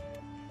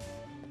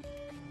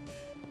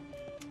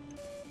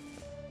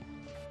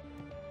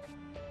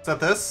 Is that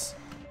this?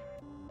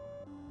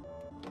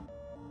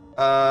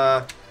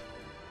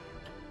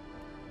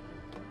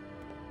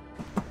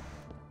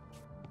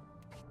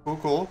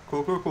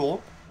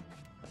 Cool.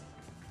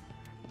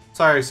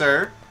 Sorry,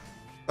 sir.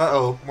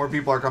 Uh-oh, more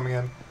people are coming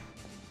in.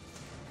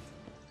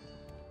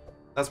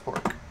 That's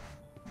pork.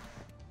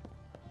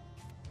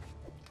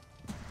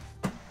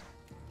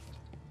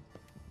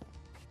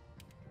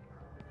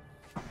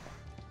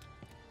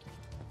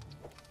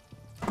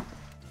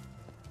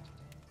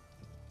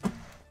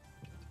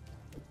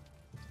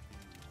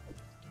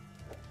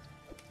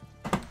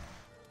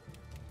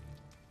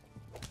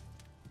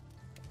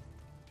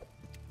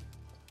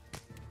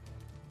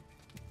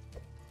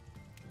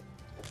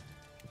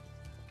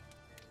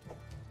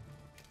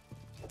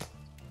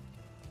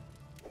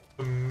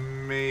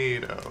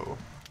 Tomato.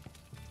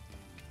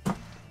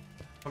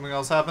 Something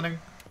else happening?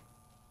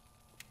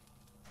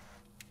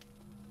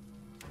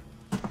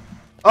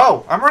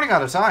 Oh, I'm running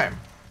out of time.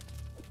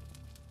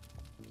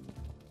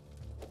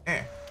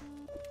 Eh.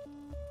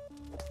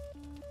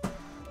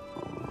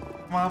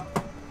 Come on.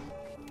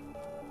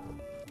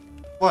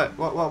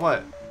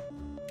 What?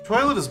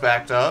 Toilet is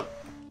backed up.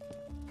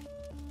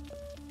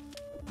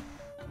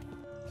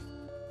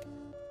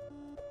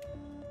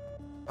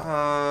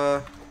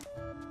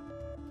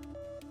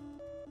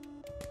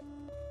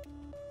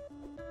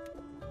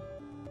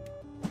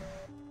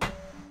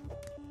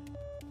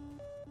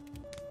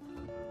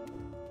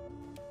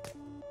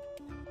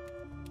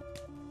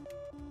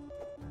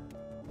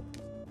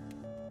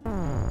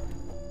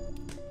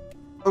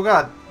 Oh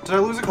god, did I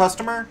lose a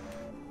customer?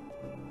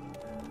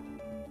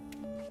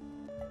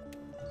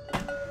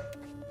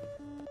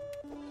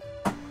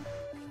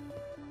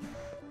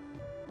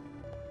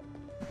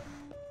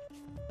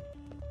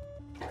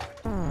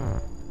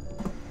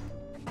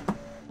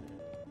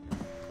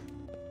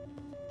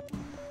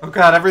 Oh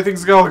god,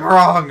 everything's going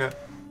wrong!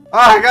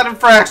 Ah, I got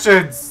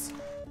infractions!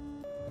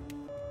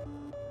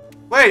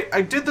 Wait,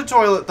 I did the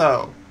toilet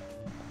though!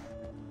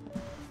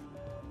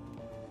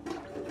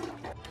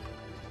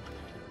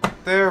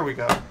 There we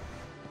go.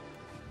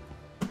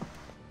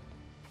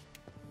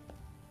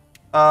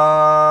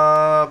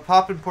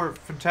 Poppin' Port,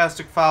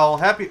 Fantastic Fowl,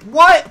 Happy...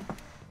 What?!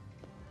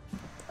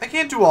 I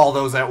can't do all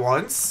those at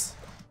once.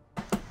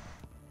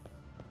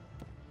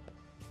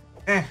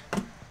 Eh.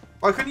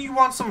 Why couldn't you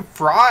want some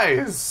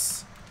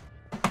fries?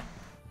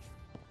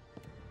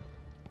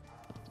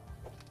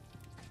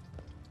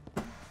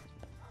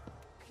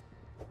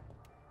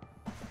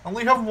 I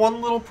only have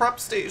one little prep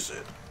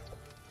station.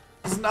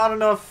 This is not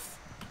enough.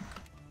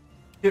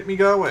 Get me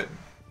going.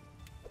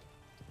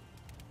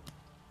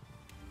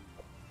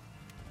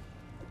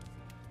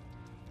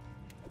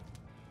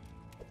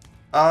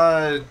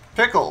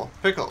 Pickle.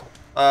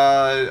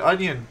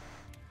 Onion.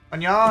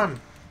 Onion!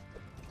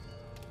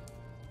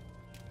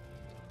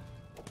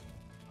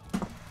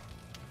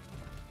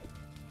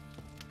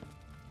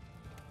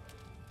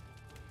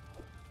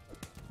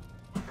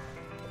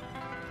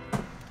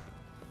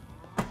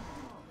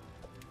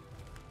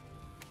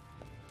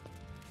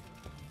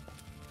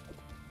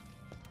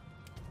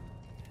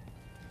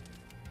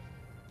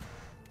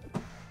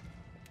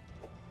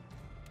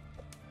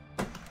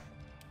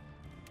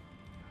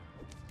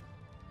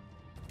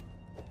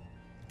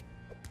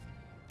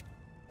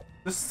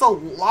 This is a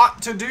lot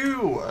to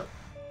do!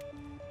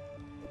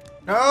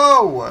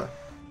 No!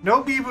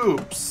 No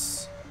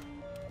bee-boops!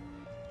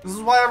 This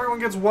is why everyone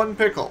gets one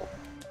pickle.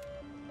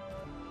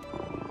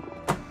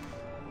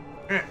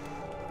 Eh.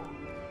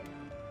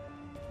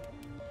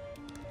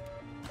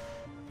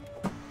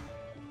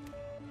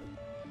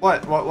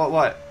 What?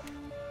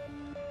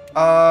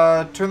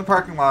 Turn the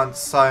parking lot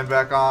sign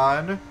back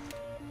on.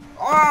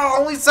 Oh,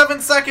 only 7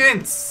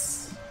 seconds!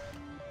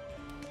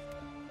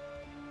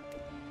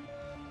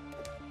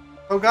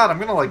 Oh god, I'm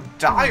gonna like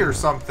die or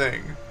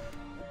something.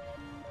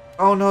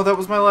 Oh no, that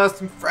was my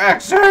last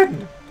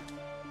infraction!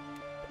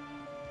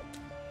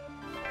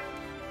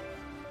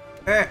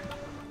 Eh.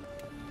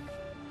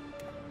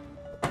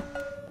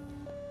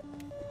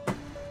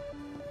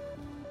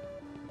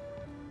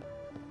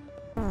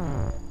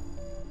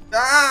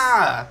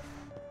 Ah!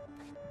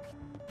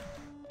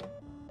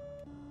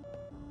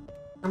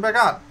 Turn back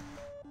on.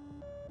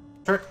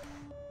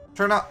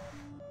 Turn up.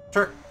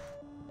 Turn.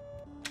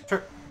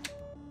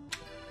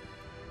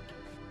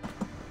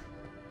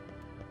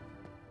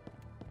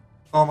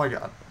 Oh my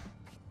god.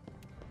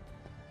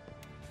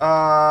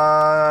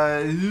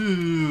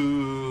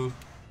 Ew.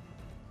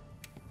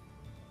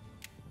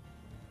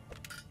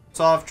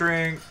 Soft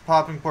drink,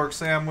 popping pork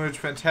sandwich,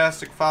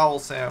 fantastic fowl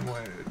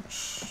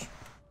sandwich.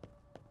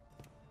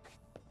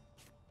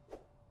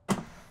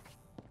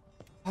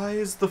 Why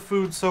is the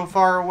food so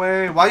far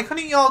away? Why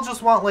couldn't y'all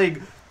just want like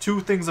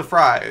 2 things of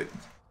fried?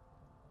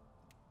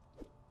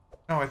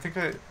 No, I think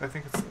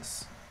it's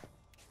this.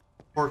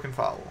 Pork and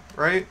fowl,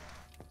 right?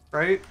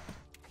 Right?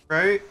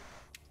 Right?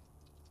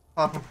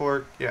 Popping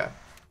pork, yeah.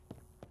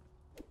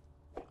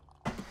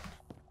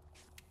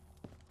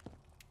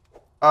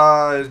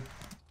 Oh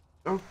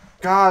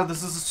god,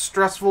 this is as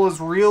stressful as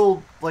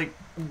real, like,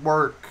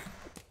 work.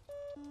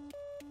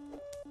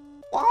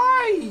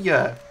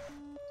 Why?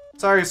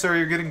 Sorry, sir,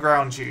 you're getting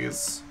ground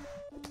cheese.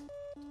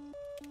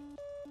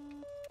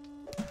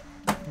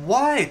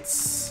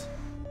 What?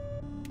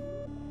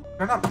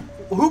 They're not.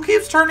 Who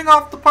keeps turning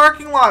off the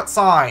parking lot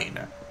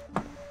sign?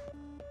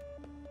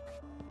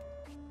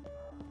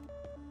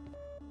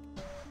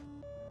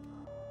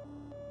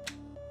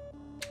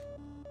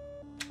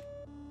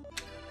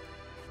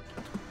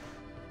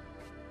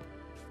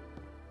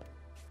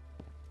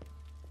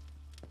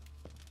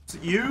 Is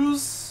it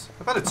use?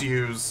 I bet it's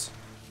use.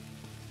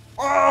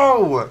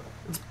 Oh!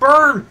 It's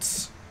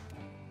burnt!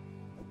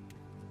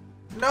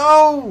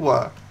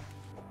 No!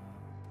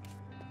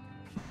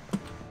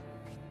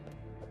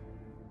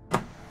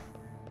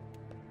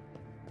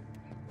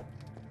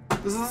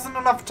 This isn't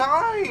enough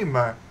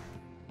time!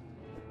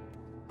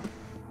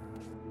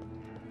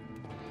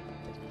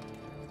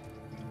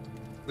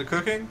 The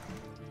cooking?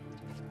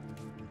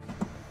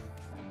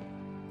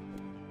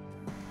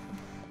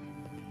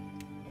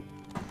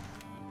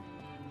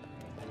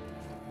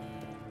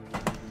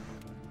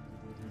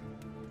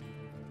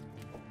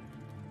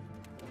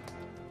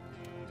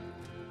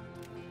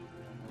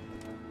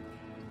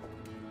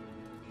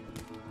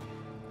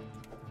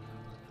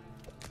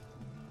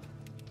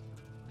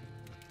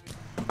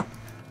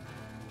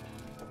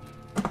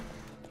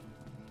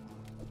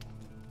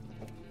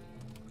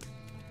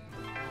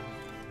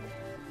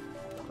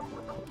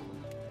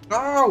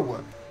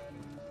 No!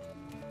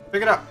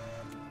 Pick it up.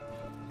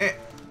 Eh.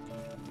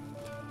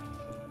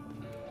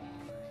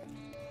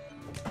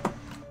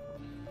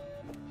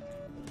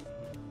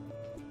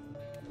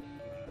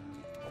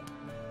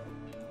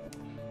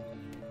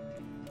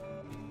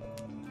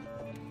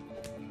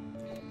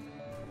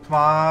 Come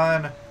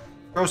on.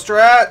 Go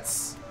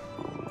strats!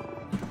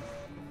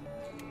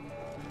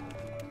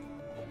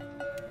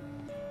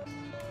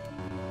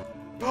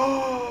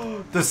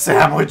 The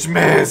sandwich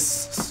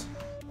missed!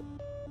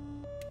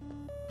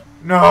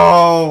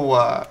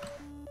 No!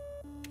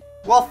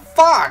 Well,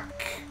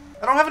 fuck!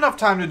 I don't have enough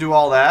time to do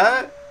all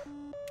that.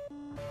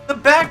 The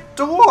back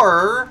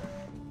door?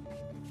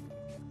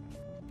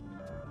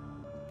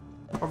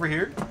 Over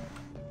here?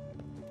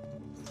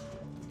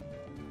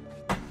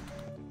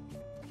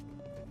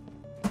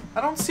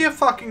 I don't see a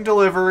fucking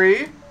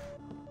delivery.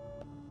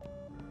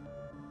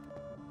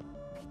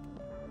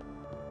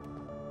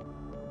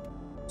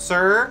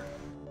 Sir?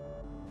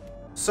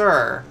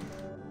 Sir?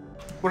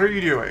 What are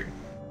you doing?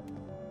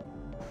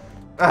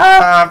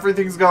 Ah,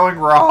 everything's going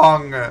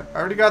wrong. I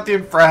already got the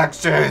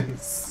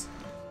infractions.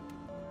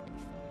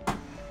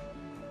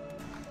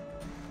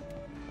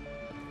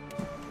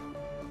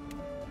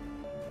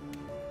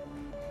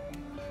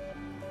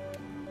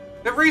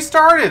 It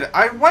restarted.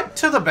 I went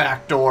to the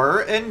back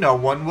door and no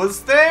one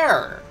was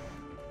there.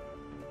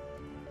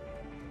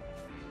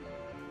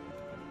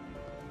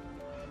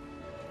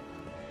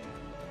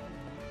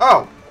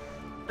 Oh!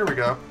 Here we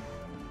go.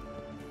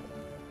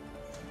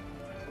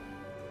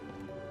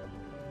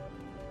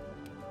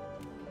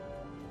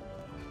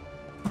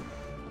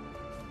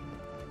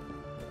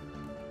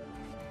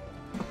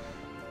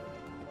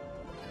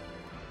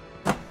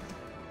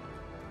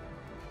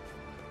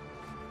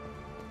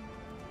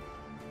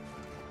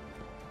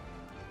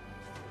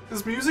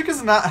 This music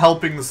is not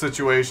helping the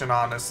situation,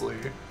 honestly.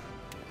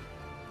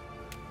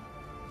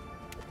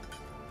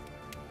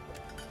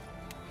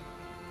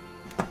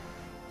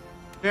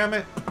 Damn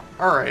it.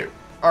 Alright.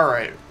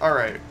 Alright.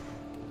 Alright.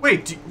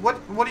 Wait,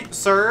 what do you...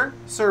 Sir?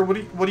 Sir,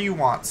 what do you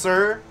want,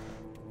 sir?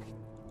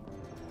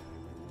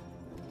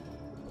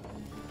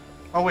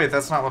 Oh, wait,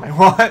 that's not what I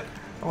want.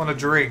 I want a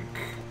drink.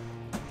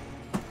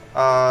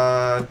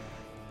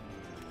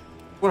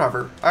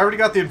 Whatever. I already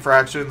got the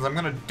infractions. I'm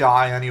gonna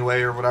die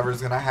anyway, or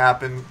whatever's gonna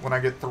happen when I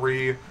get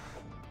 3.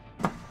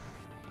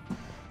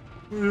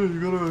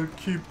 You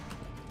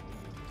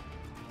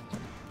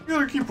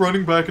gotta keep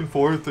running back and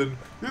forth, and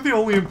you're the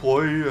only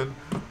employee, and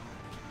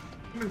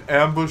in an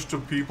ambush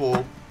of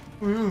people.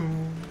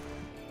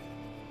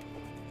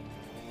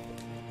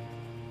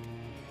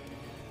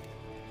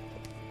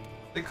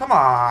 Hey, come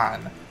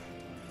on.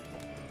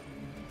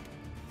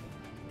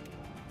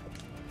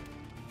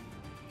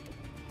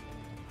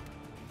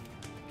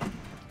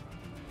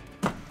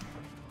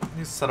 Let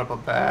me set up a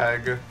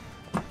bag.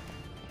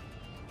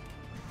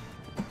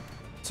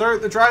 Sir,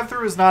 the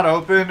drive-thru is not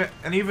open,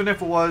 and even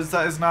if it was,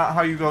 that is not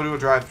how you go to a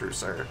drive-thru,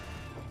 sir.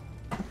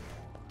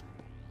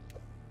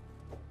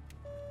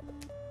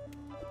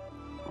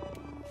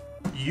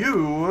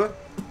 You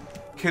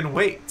can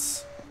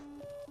wait.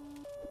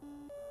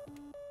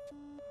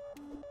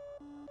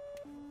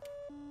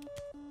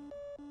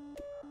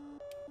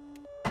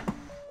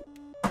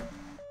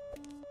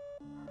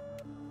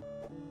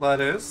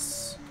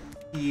 Lettuce,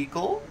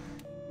 pickle,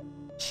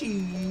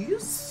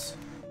 cheese,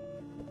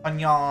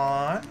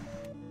 onion,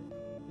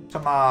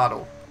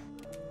 tomato.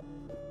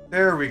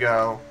 There we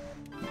go.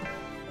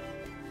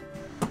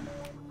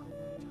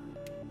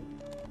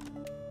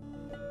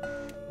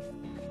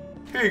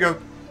 Here you go.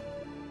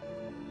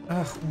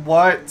 Ugh,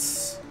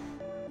 what?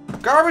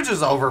 Garbage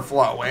is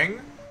overflowing.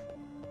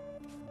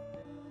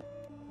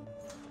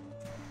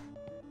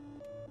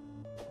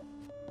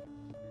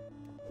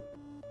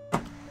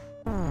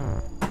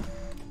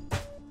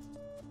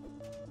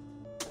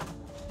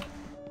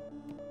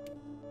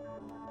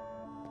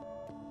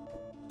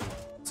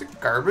 It's a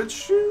garbage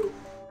chute?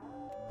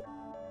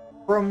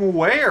 From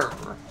where?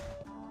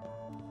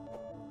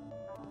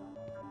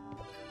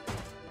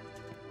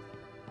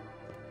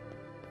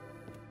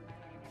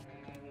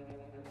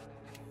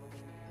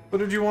 What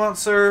did you want,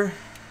 sir?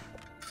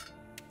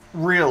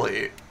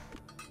 Really?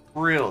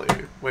 Really?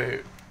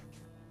 Wait.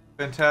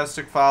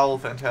 Fantastic fowl,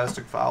 pork.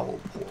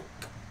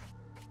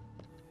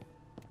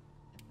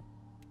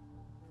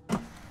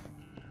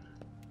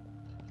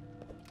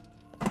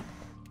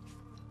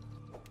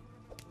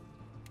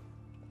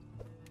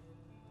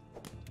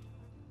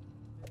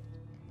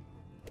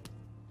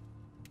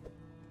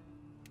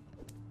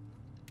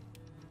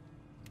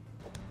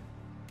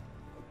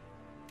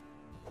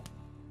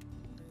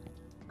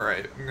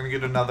 Alright, I'm gonna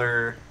get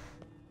another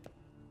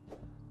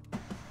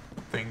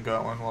thing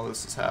going while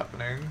this is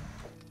happening.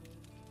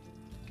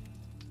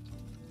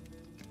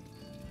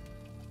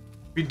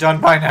 Be done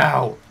by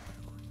now!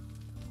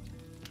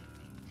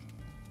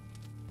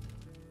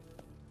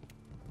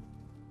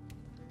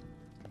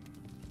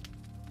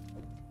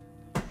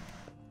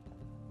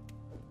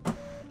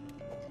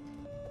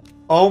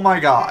 Oh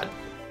my god.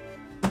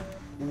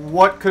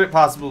 What could it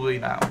possibly be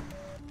now?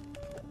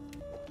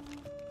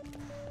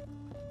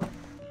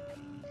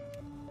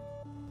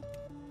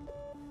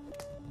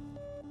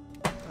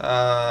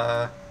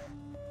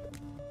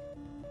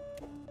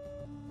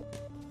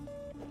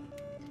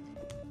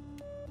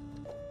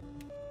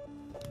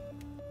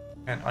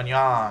 And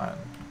onion.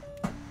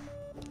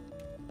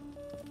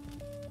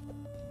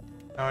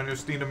 Now I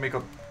just need to make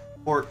a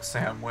pork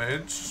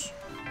sandwich.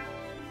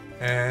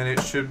 And it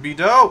should be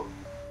dope.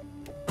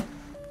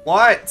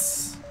 What?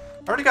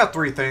 I already got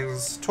 3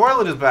 things.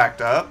 Toilet is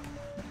backed up.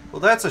 Well,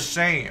 that's a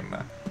shame.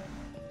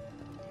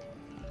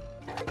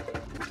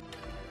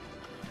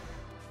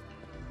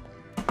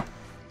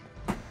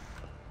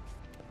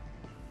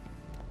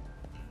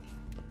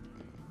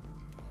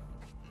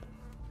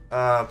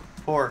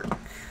 Pork.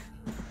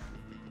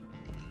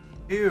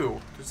 Ew,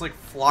 there's like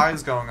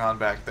flies going on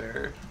back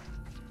there.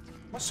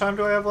 How much time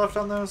do I have left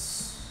on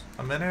this?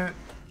 A minute?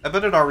 I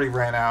bet it already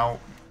ran out.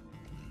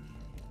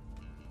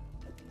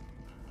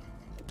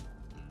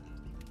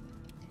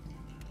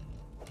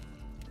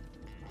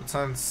 But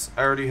since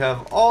I already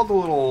have all the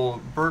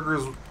little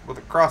burgers with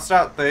a crossed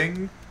out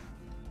thing,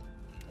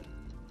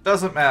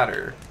 doesn't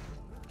matter.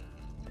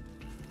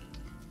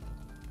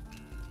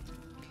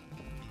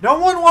 No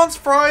one wants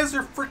fries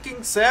or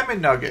freaking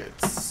salmon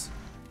nuggets.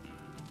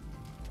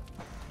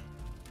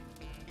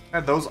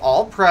 Had those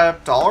all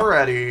prepped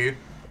already.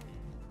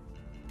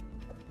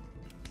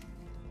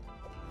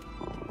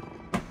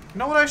 You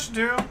know what I should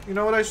do? You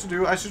know what I should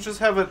do? I should just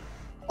have it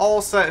all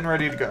set and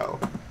ready to go.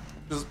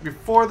 Just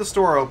before the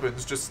store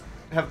opens, just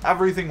have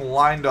everything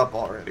lined up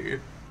already.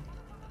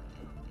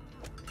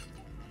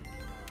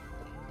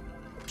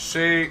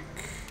 Shake.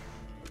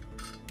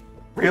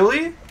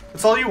 Really?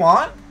 That's all you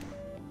want?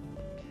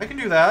 I can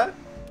do that.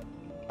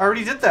 I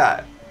already did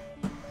that.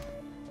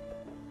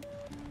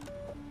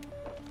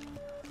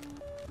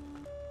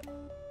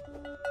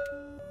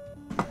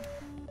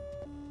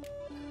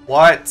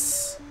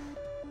 What?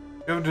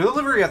 You have a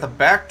delivery at the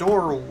back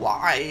door?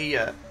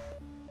 Why?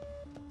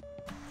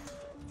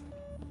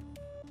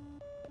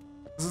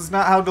 This is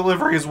not how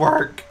deliveries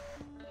work.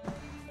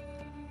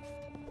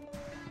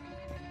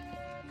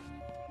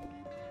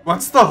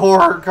 When's the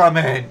horror come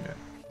in?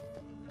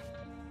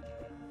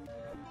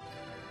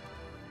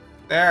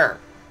 There.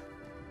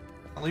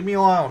 Now leave me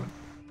alone.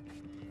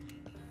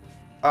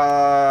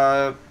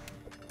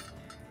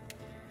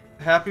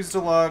 Happy's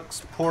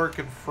Deluxe, pork,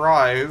 and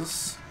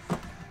fries.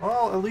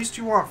 Well, at least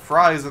you want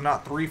fries and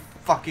not 3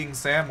 fucking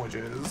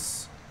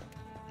sandwiches.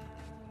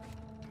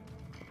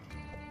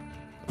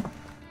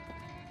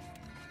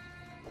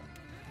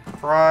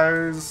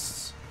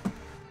 Fries.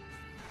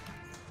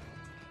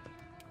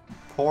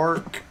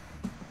 Pork.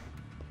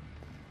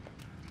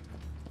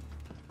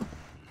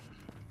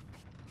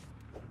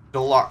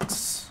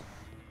 Deluxe.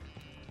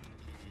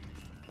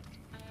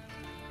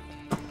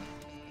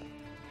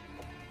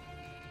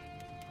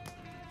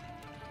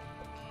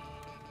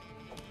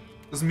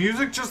 This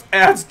music just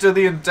adds to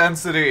the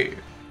intensity.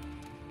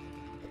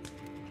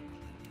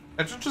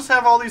 I should just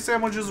have all these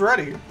sandwiches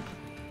ready.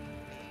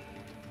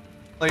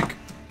 Like,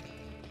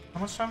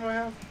 how much time do I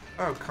have?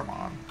 Oh, come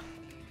on.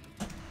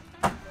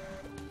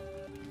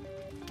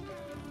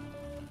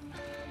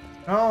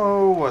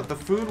 No, the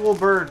food will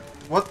burn.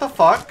 What the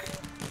fuck?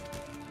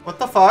 What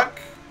the fuck?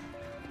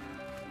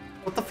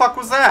 What the fuck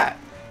was that?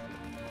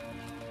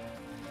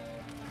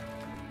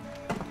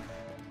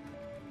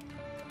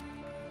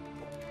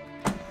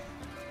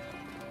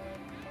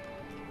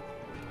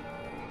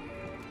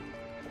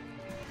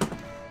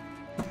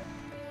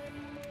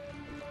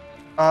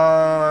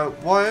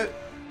 What?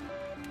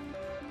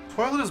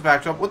 Toilet is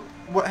backed up.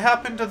 What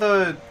happened to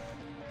the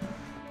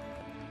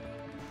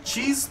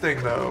cheese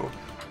thing, though?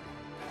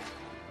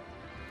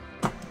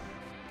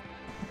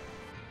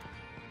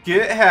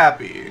 Get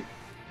happy.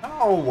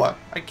 No,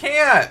 I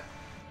can't.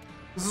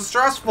 This is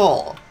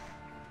stressful.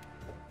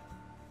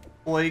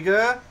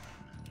 Playga.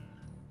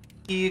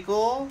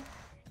 Eagle.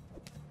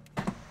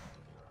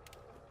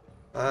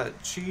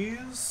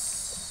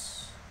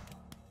 Cheese.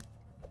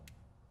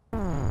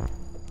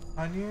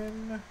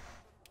 Onion.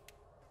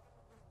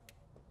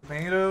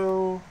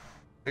 Tomato.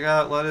 I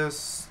got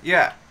lettuce.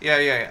 Yeah.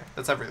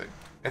 That's everything.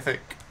 I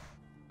think.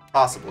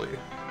 Possibly.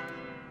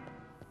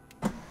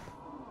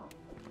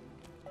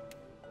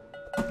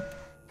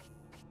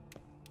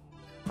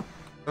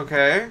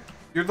 Okay.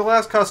 You're the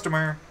last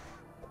customer.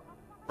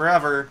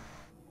 Forever.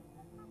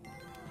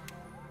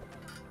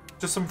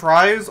 Just some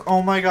fries?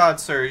 Oh my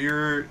god, sir.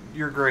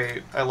 You're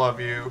great. I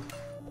love you.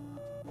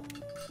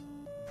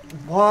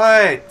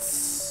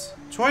 What?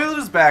 Toilet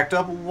is backed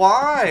up.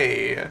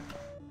 Why?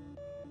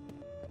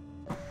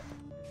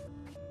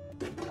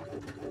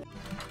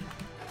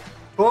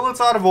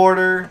 Toilet's out of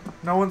order.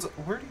 No one's...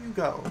 Where do you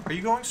go? Are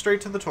you going straight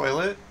to the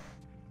toilet?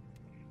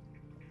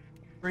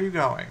 Where are you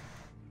going?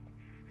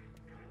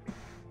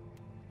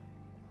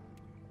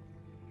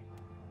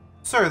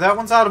 Sir, that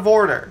one's out of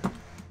order.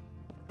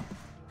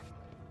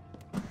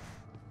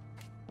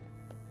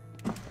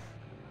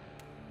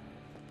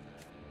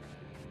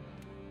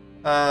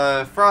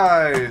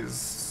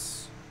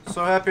 Fries.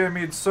 So happy I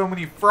made so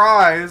many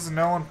fries,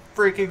 no one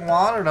freaking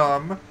wanted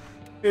them.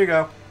 Here you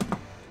go.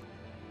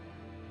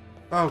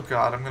 Oh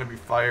god, I'm gonna be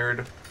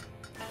fired.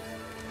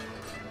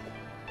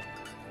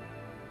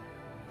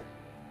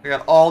 I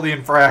got all the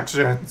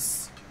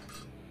infractions.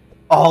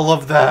 All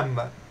of them.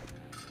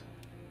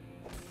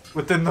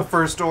 Within the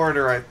first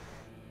order, I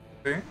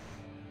think.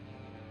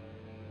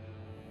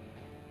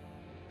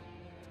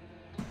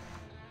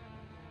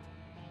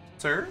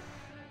 Sir?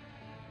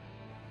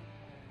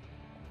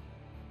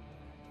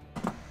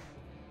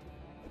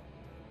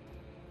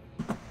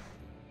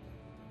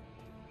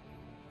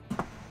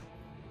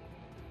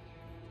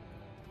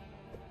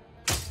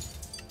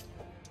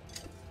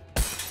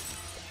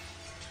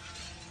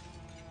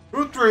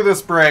 Who threw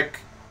this brick?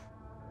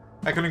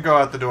 I couldn't go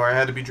out the door. I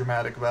had to be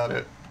dramatic about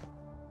it.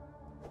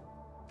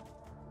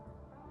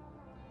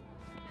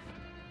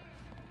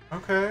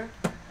 Okay.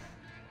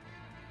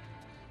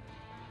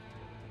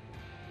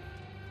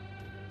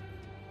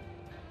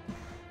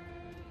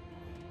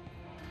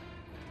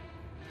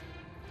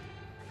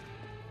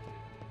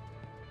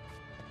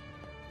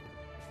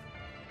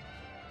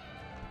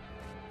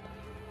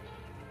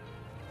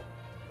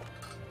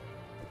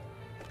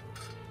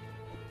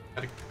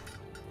 Gotta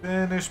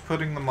finish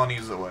putting the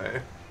monies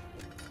away.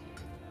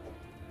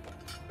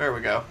 There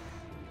we go.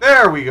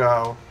 There we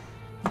go!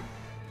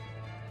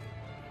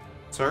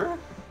 Sir?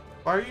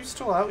 Why are you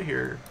still out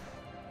here?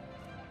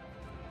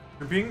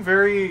 You're being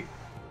very,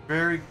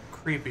 very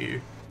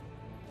creepy.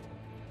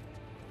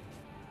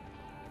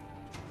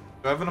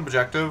 Do I have an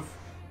objective?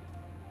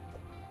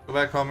 Go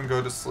back home and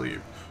go to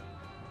sleep.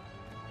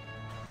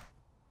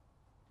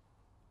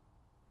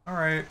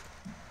 Alright.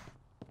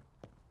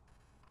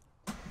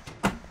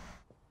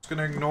 Just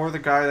gonna ignore the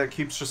guy that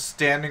keeps just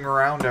standing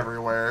around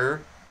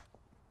everywhere.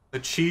 The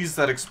cheese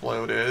that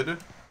exploded.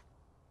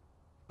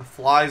 The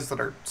flies that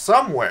are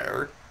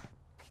somewhere.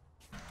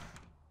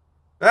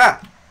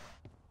 Ah!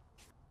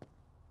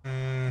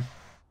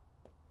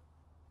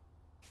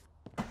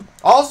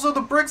 Also, the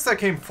bricks that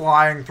came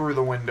flying through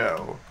the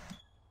window.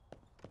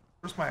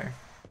 Where's my...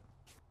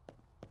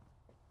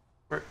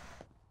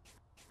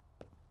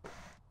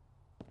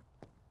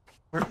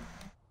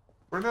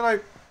 Where did I...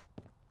 Do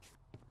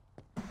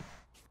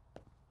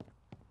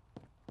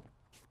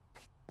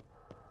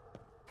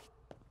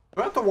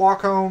I have to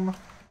walk home?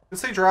 Did it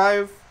say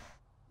drive?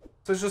 It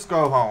says just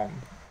go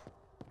home.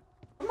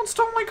 Someone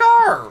stole my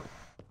car!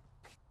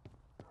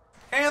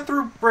 And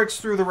threw bricks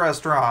through the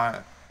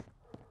restaurant.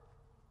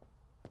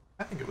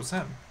 I think it was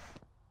him.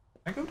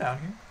 Can I go down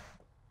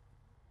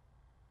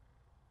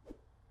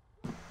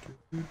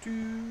here?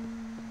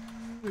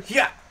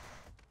 Yeah!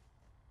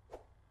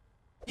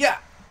 Yeah!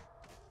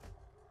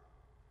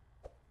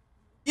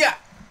 Yeah!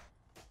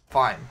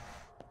 Fine.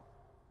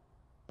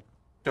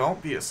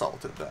 Don't be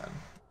assaulted then.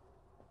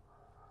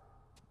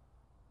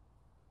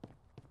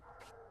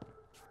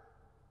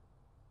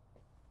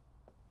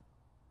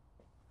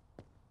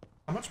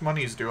 How much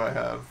monies do I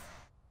have?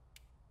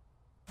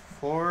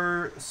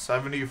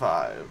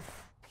 475.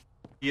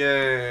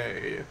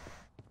 Yay.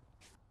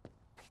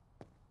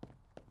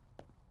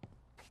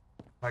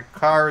 My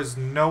car is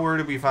nowhere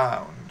to be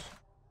found.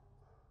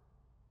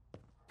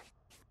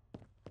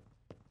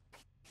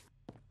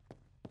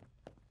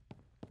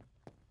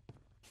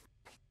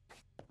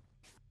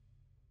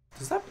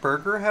 Does that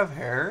burger have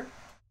hair?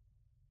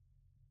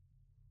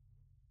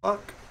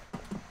 Fuck.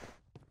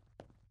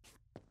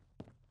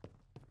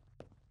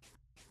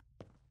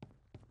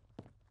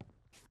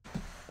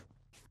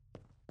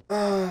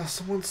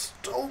 Someone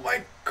stole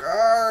my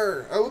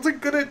car! I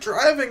wasn't good at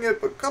driving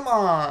it, but come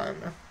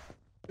on!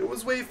 It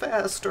was way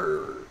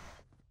faster.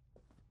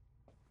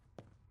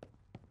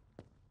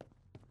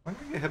 Am I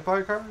gonna get hit by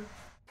a car?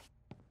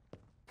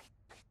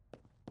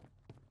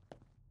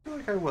 I feel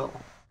like I will.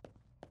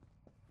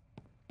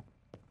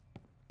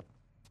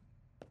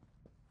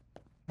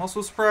 I'm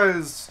also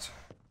surprised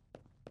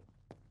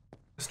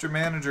Mr.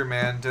 Manager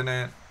Man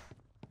didn't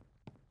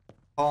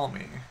call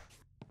me.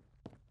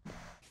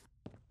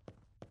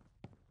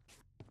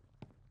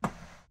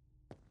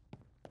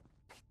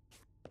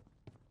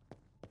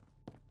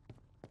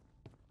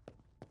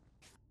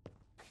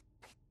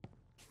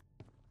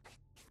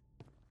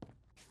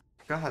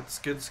 God,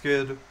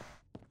 skid.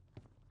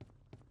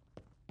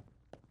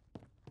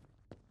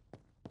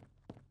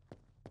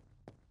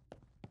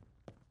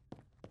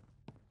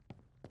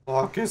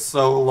 Walk is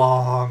so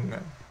long.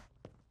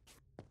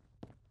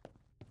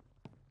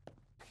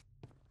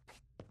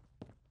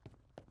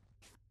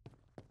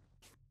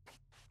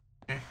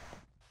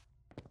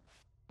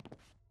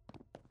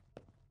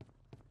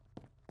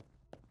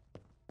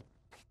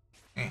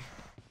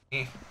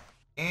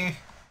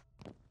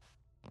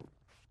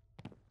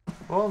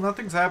 Well,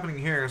 nothing's happening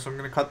here, so I'm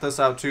gonna cut this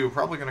out too.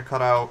 Probably gonna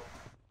cut out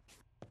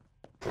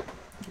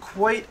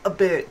quite a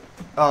bit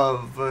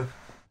of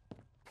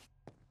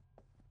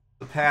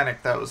the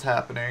panic that was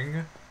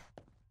happening.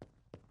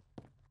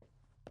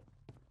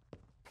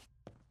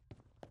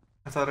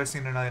 I thought I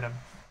seen an item.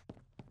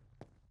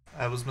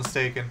 I was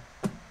mistaken.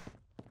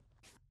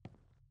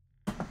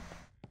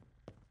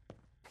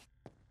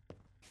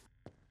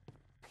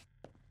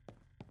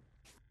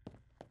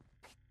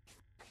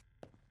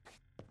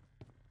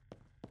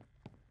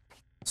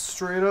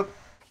 Straight up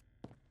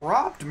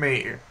robbed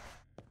me.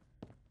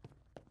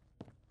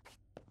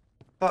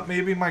 Thought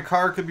maybe my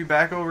car could be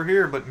back over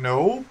here, but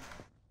nope.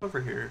 Over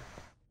here.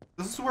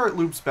 This is where it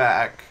loops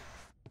back.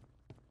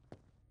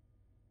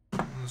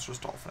 And it's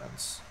just all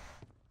fence.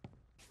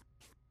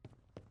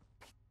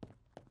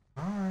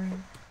 Alright.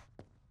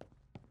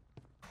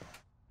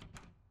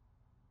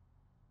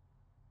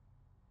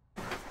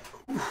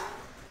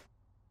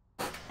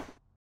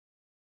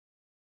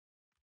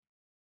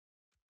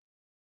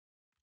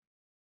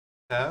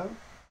 Tab?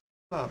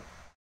 What's up?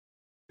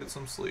 Get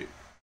some sleep.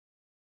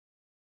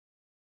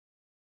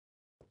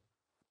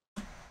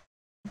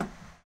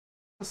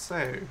 Let's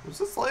say, was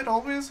this light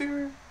always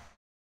here?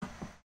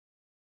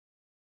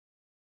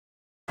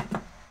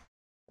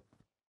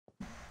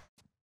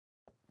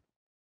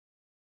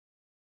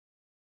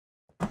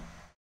 What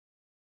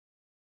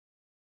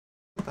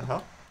the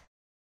hell?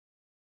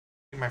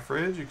 In my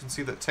fridge, you can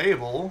see the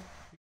table.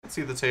 You can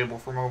see the table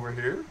from over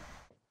here.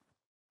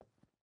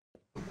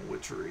 Some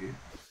witchery.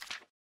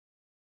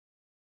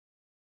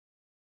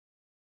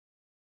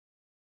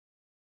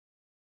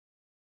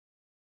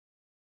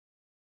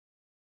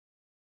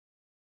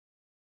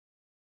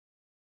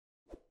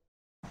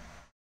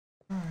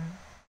 Alright.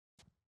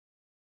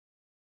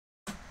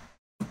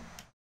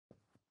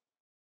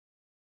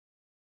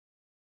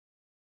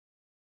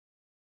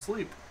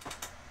 Sleep.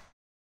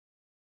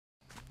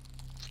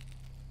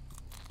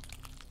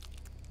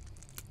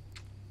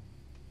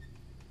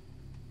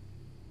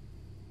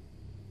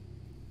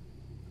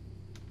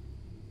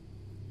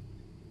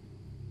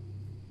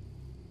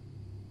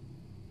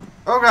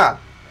 Oh god.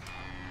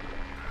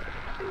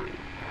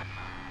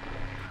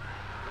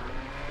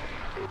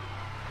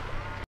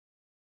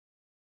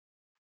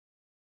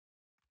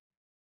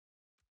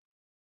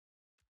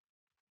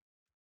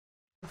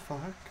 The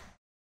fuck?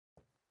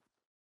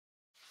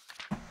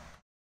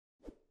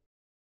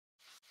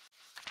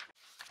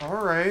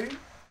 Alright.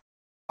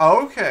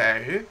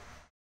 Okay.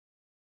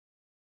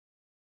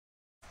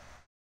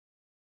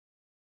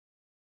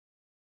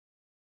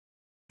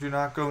 Do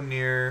not go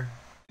near.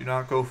 Do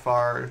not go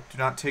far. Do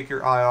not take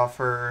your eye off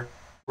her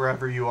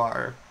wherever you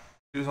are.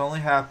 She is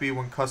only happy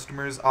when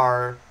customers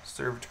are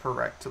served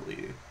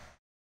correctly.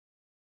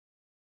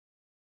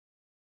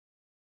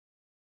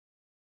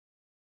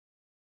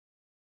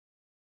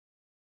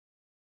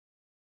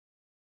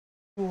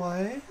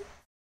 What?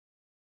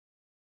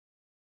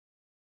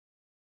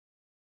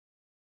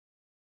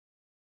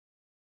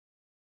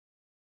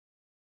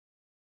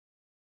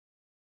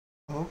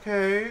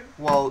 Okay.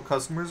 Well,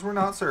 customers were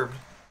not served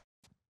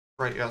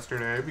right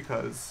yesterday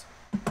because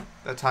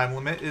that time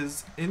limit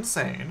is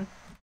insane.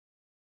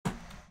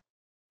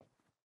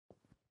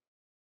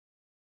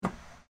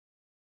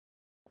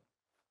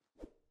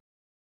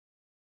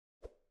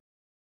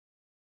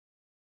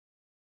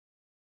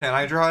 Can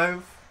I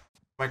drive?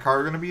 My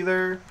car gonna be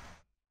there?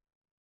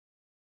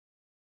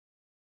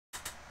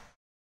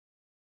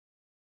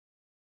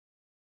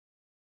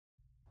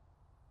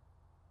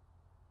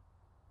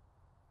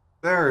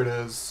 There it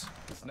is.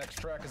 This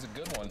next track is a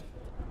good one.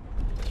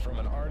 It's from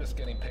an artist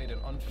getting paid an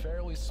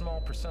unfairly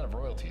small percent of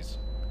royalties.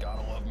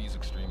 Gotta love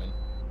music streaming.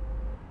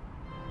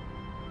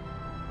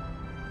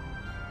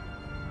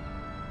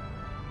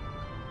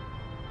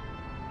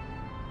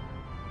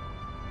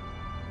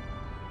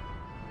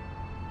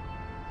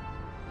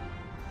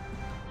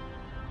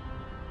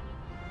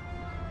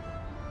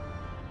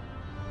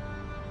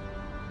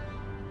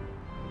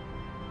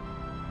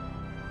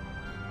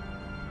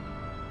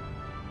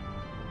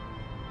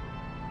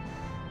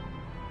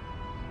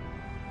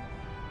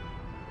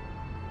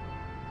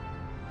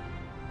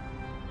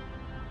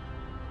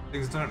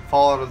 Things didn't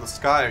fall out of the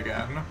sky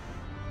again.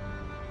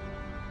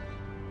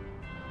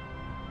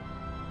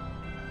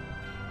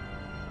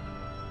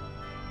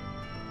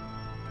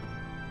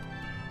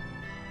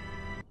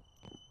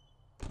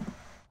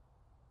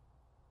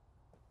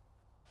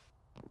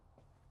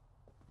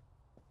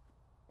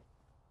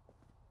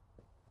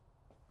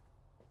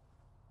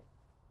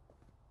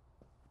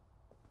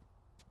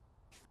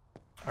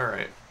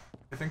 Alright.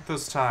 I think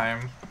this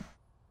time...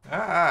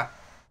 Ah!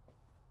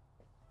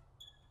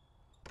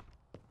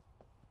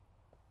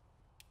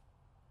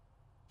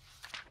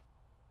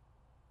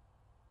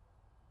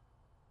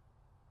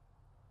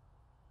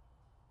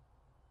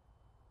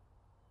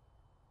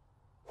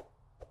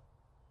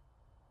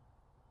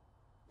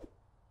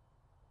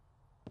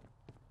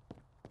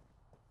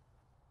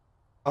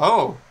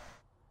 Oh!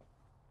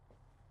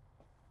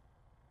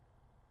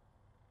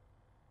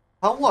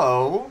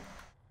 Hello?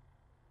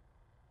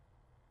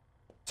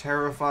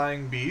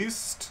 Terrifying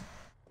beast?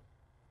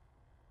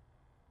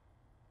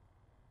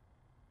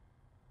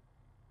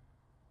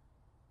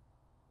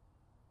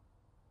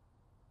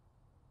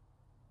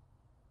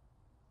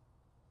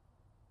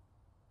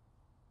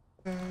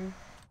 Okay.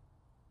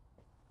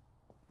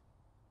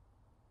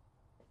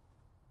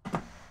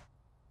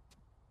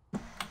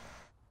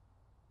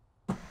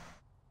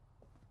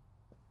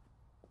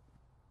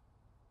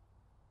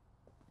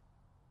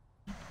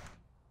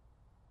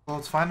 Well,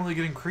 it's finally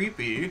getting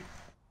creepy.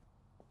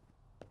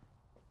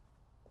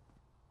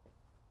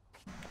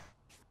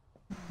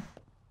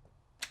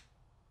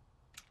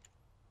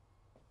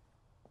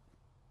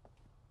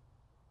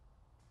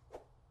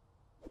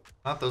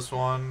 Not this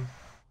one.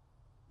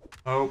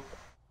 Oh.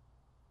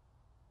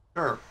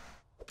 Sure.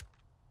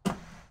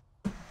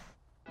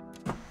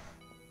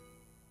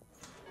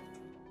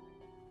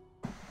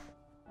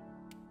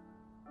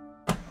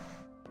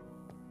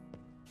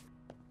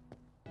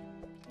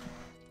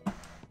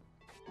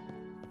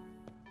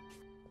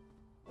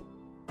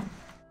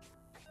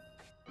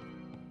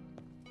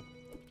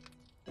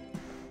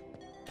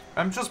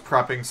 I'm just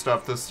prepping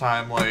stuff this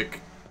time,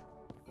 like...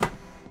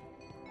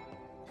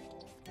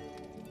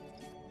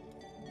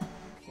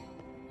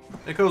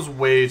 It goes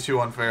way too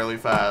unfairly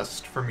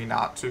fast for me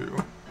not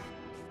to.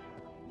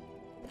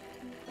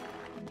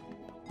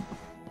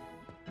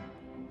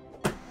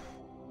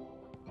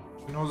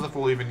 Who knows if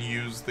we'll even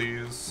use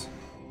these?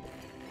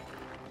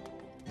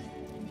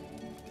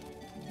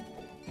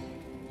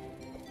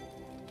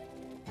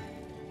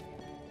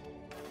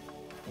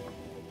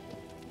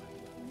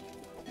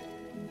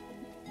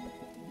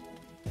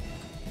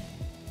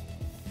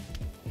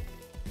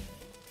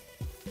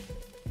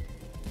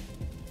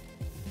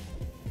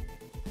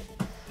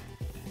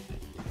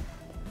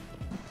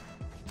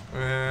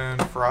 And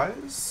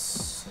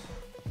fries.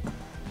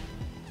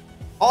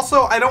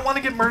 Also, I don't want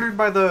to get murdered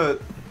by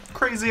the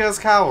crazy-ass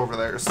cow over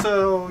there,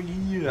 so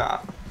yeah.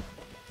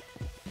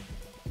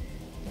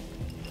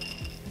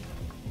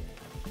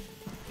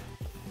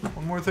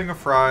 One more thing of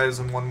fries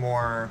and one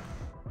more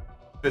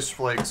fish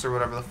flakes or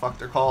whatever the fuck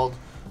they're called.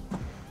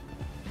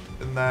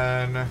 And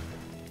then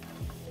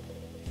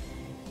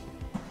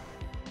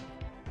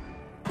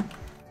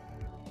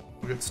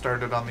We'll get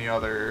started on the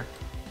other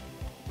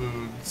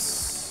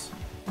foods.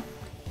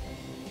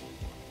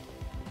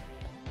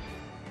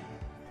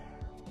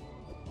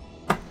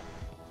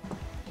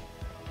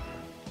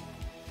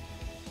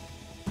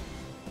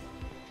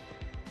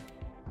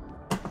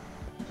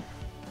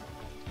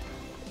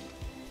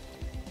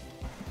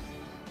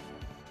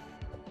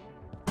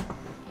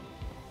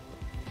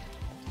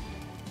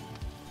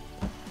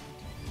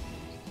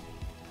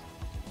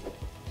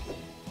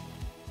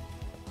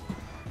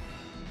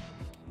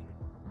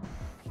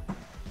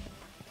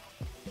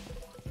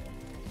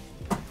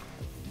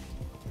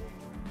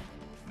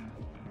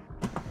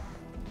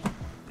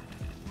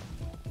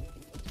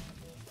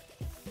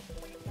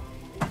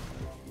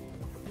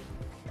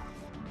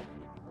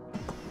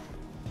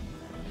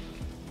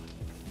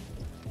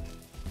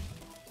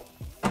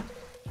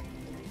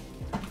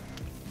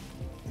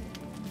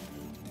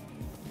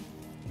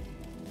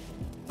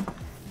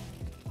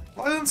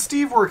 Why isn't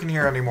Steve working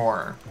here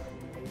anymore?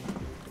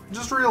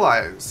 Just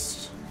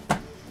realized.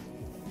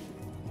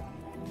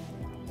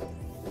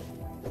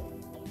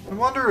 No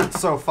wonder it's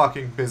so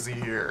fucking busy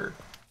here.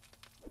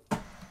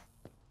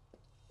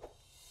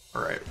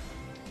 Alright.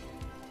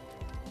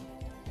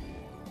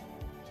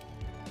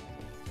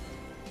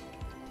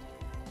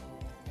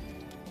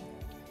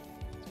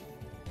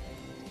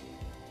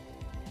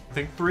 I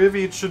think 3 of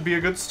each should be a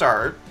good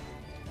start.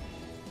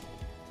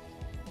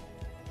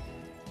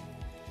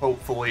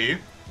 Hopefully.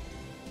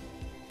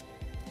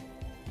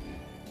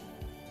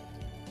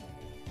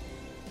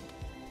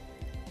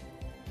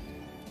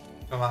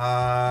 Come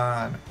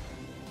on.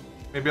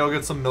 Maybe I'll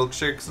get some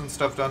milkshakes and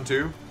stuff done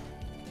too.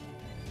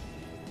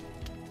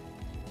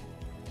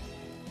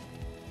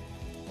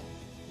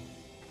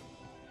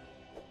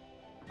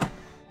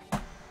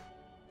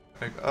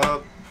 Pick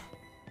up.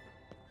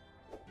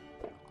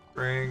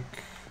 Drink.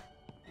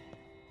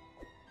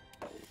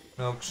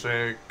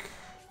 Milkshake.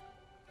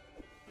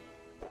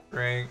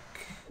 Drink.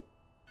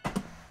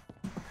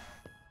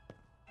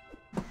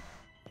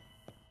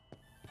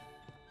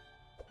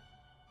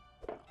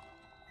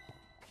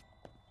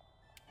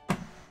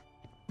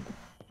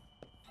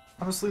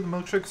 Honestly, the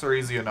milkshakes are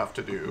easy enough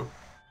to do.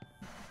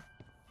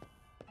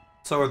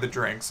 So are the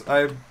drinks.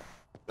 I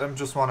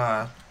just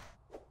wanna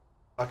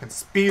fucking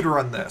speed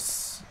run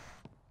this.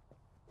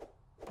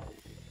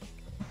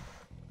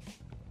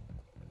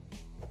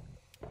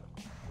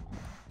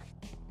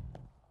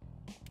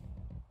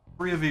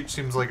 Three of each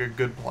seems like a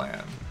good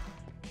plan.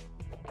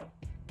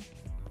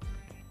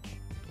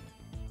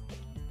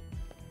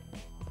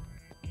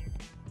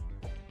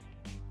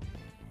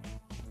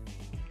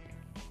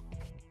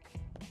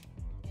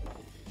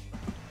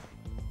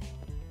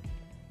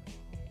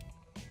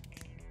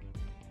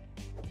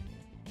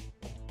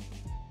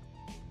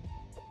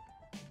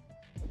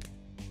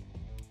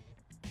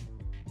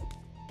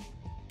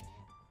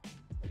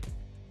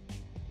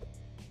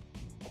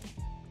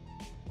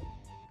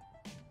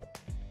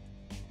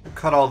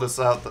 Cut all this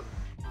out.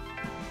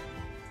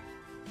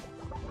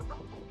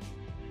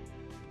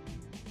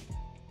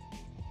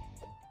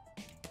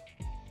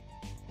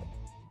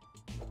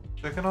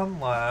 Chicken on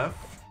left.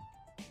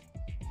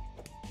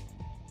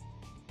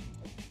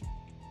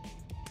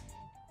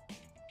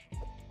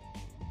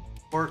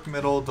 Pork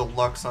middle,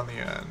 deluxe on the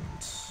end.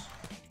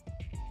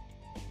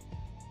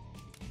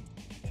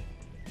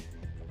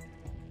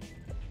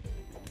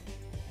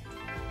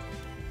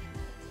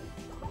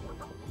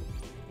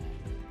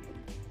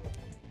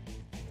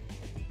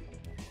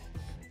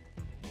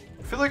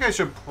 I feel like I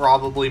should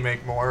probably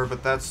make more,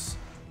 but that's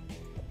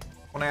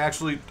when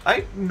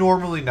I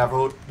normally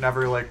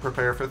never like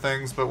prepare for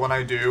things, but when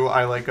I do,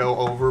 I like go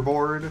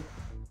overboard.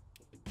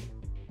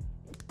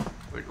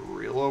 Like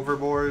real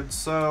overboard,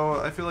 so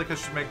I feel like I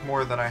should make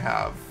more than I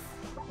have.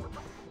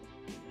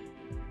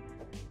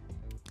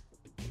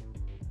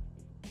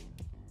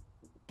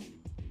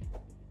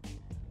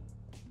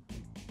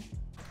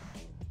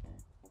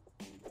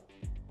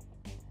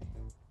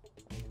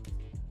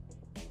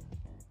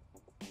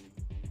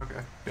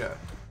 Okay, yeah.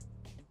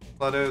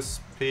 Lettuce,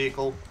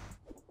 pickle,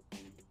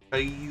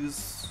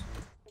 cheese,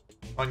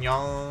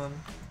 onion,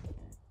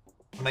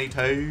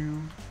 tomato.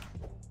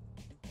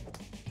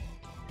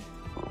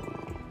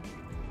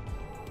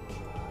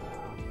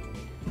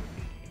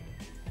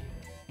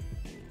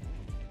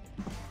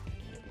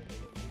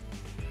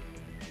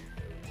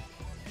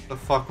 The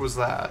fuck was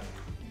that?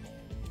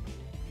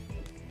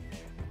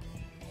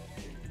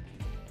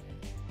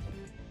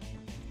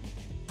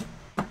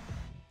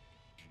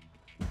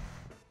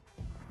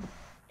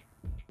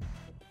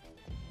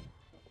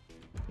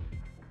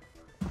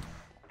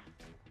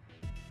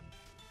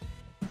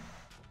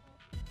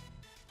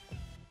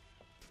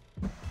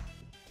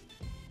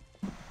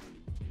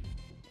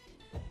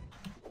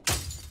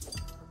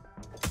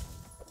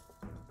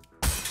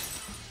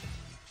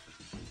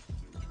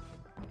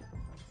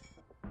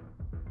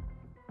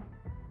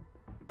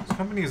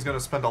 Company is going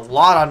to spend a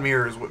lot on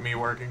mirrors with me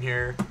working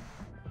here.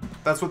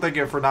 That's what they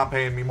get for not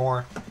paying me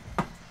more.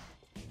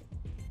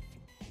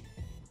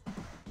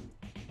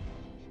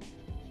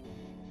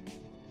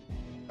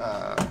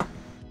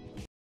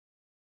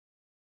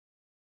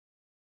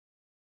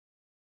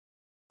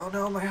 Oh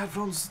no, my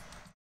headphones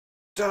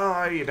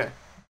died.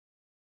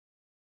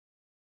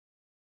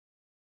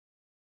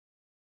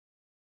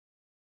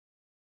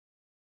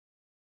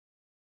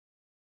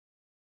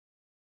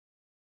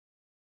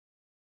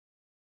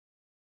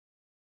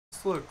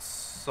 This looks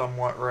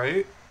somewhat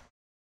right.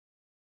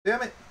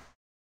 Damn it.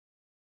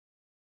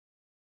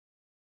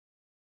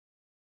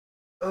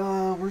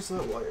 Where's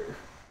that wire?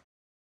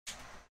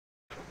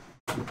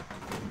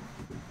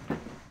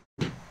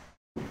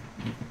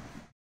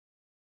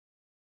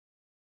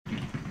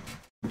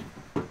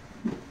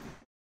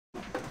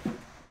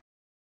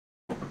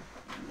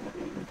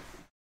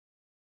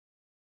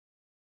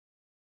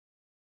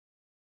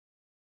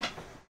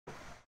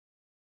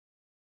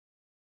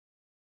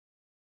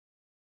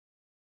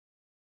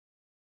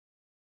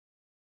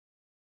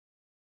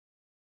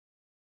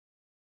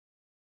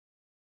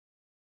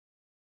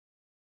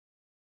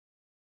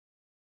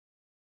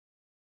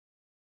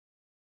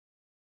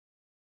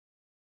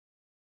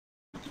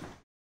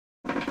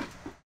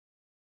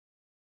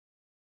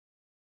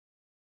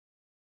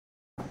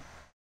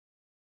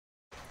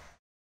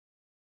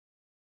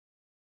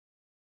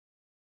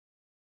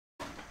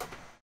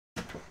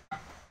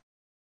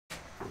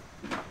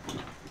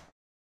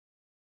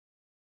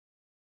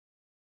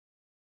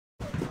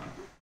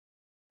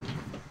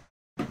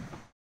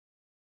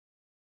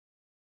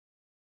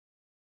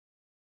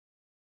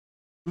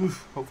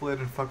 Oof, hopefully I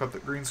didn't fuck up the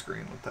green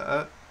screen with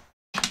that.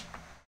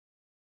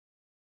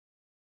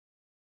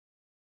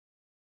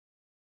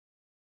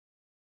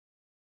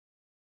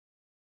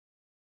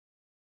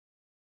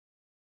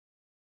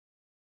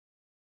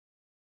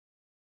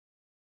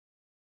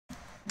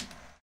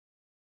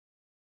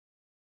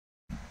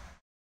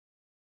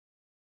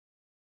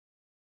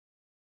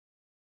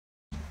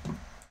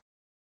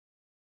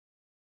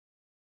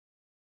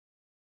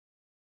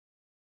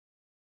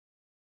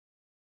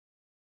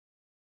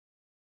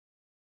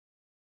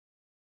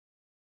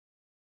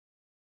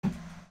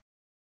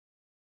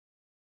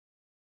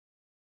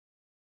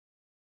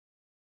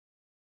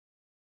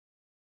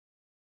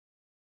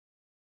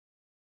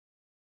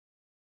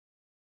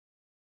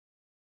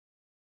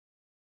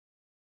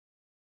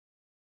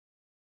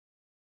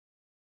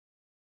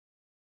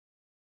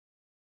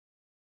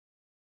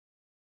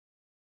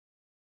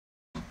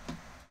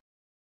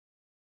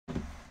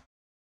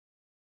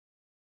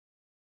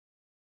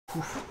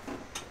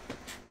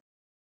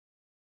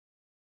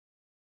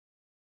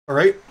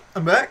 Alright,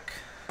 I'm back.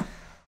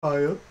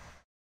 Hiya.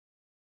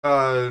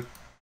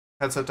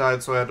 Headset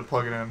died, so I had to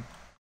plug it in.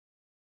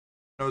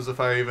 Knows if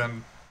I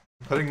even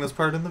putting this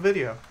part in the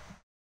video.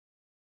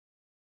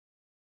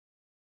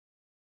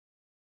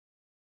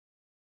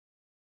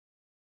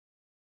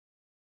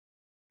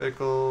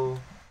 Pickle.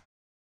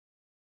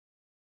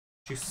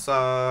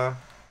 Chisa.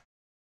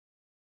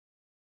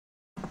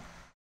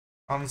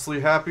 Honestly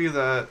happy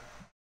that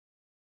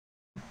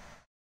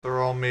they're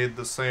all made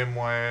the same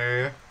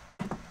way.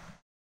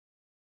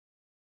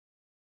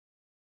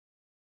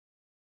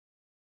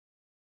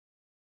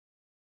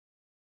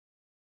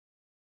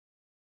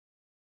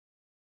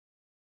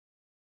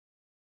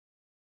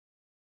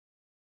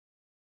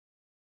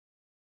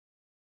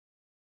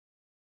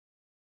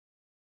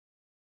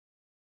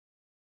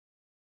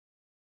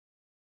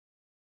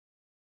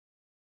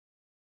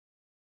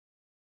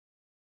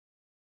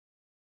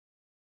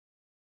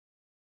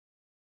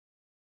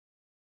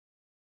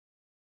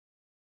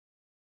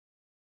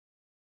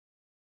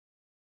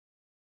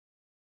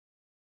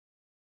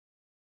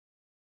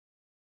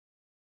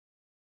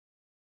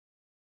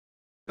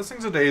 Guessing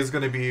today is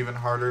going to be even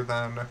harder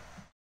than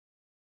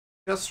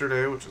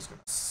yesterday, which is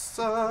going to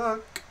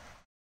suck.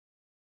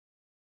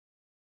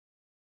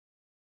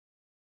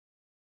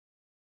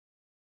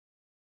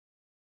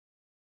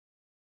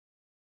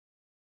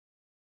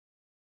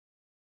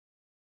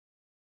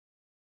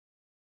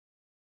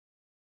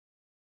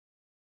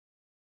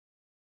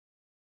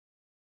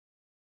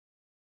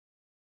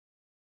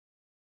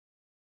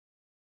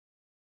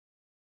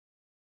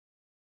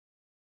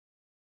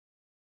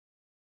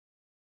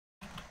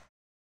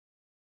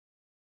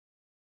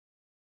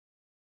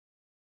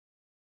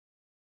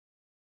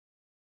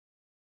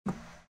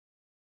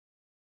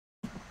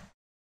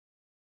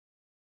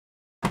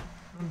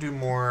 I'll do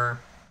more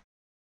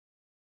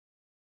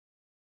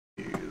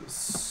of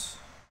these.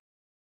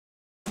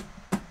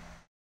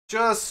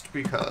 Just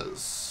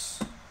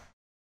because.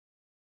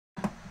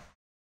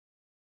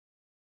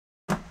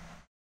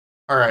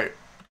 Alright.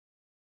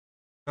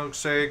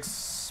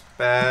 Milkshakes,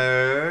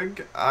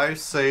 bag. I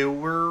say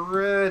we're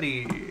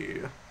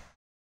ready.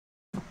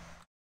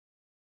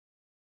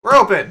 We're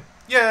open!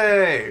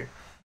 Yay!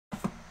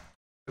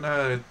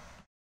 Gonna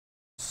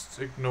just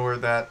ignore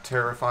that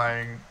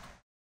terrifying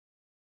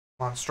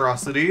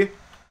monstrosity.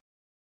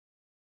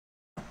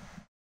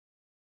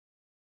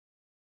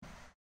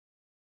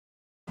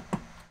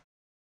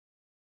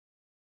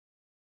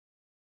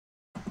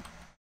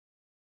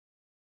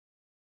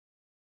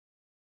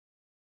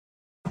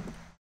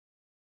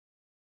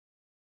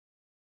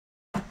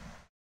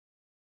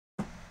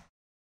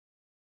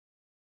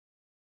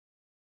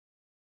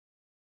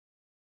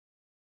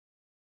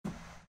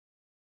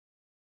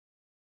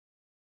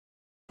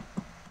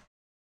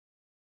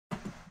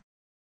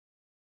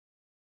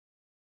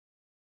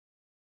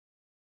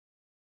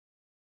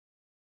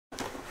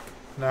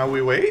 Now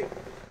we wait,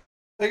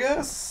 I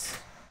guess.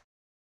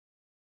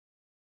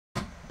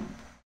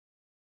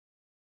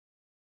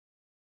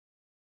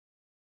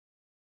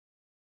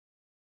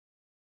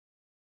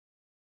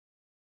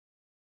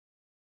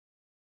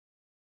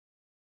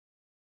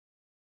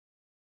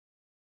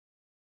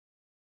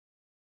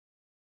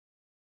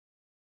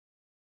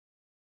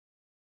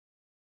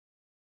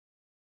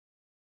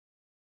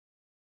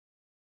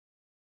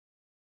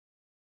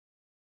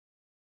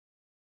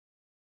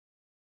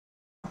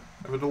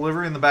 Have a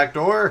delivery in the back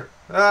door.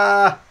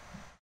 Ah!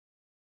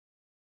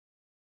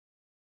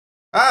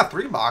 Ah,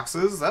 3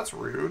 boxes. That's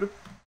rude.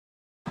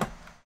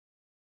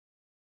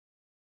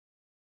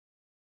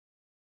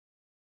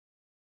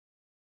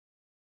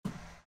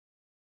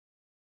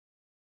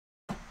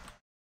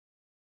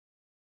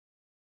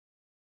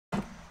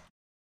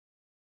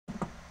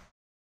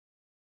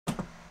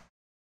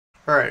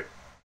 Alright.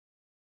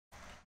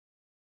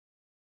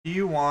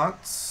 He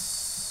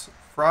wants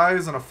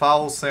fries and a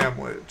fowl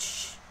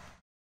sandwich.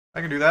 I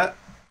can do that.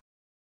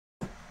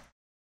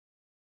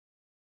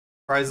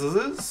 Fries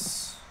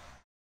is.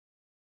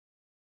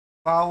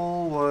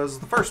 Fowl was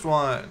the first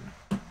one.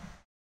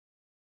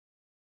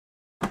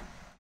 Here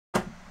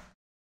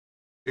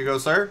you go,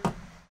 sir.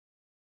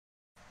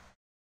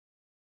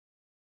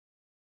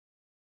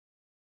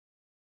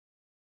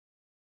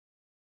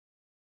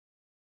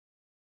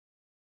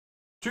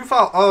 Two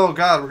fowl. Oh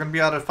god, we're gonna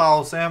be out of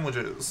fowl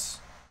sandwiches.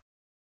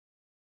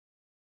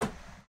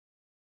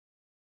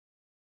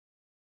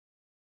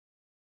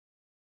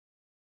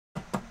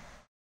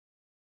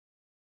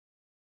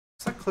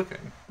 What's that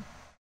clicking?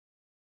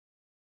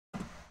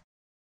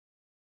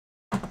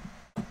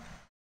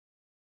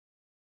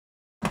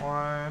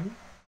 One.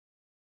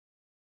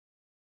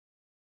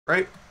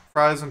 Right,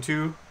 fries and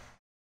 2.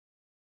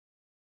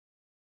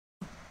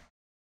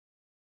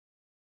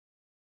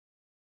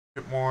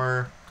 Get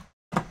more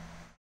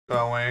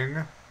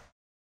going.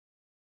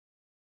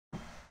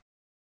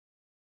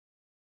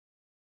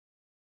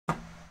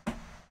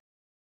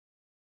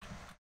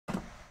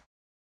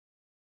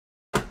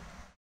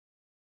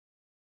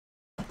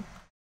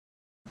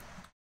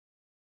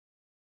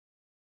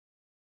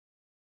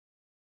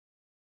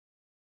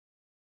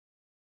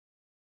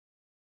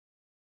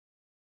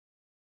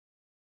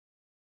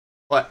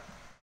 What?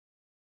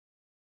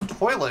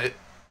 Toilet?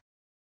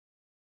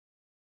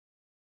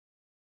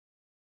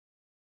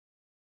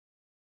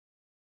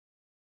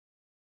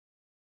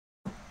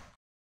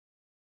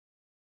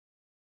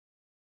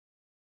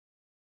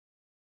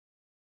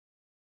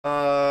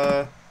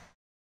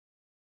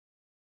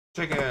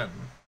 Chicken.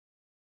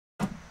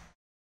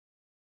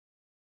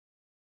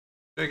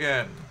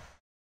 Chicken.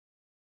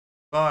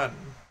 Fun.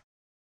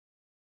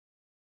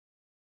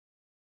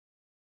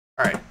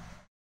 Alright.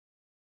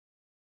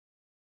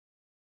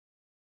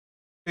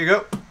 Here you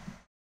go.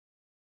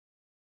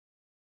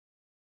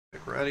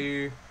 Get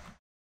ready.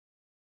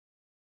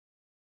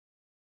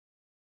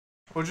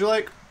 What'd you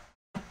like?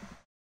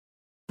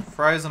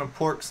 Fries and a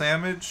pork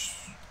sandwich.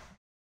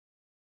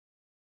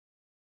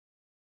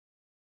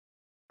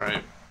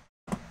 Right.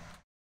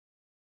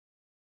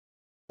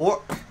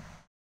 Pork.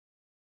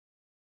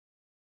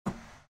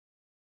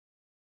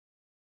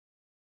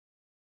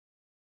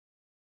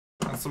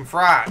 And some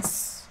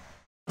fries.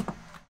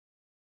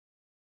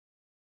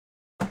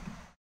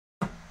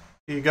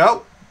 Here you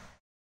go.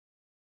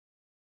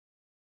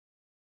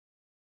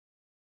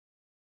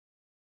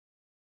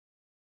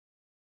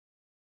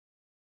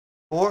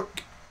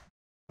 Pork.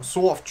 A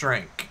soft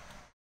drink.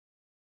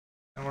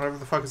 And whatever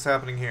the fuck is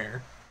happening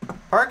here.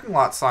 Parking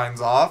lot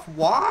signs off.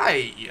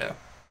 Why?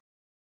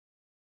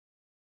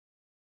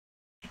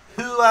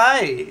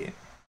 Why?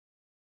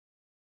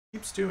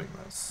 Keeps doing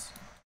this.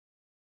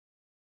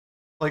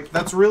 Like,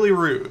 that's really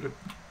rude.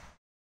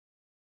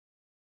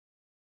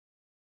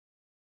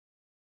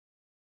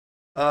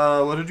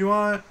 What did you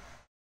want?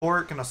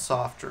 Pork and a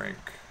soft drink.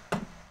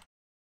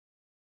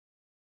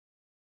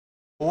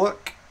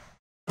 Pork.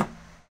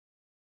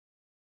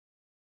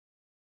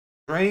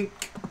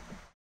 Drink.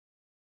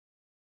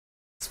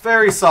 It's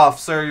very soft,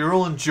 sir.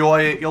 You'll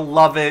enjoy it. You'll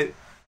love it.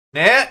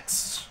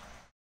 Next.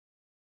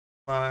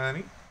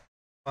 Money.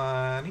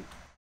 Money.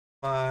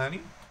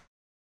 Money.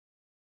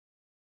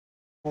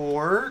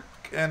 Pork.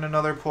 And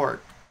another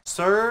pork.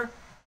 Sir,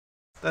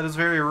 that is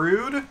very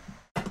rude.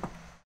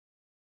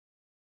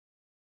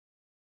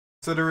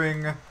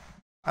 Considering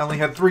I only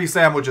had 3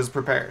 sandwiches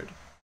prepared.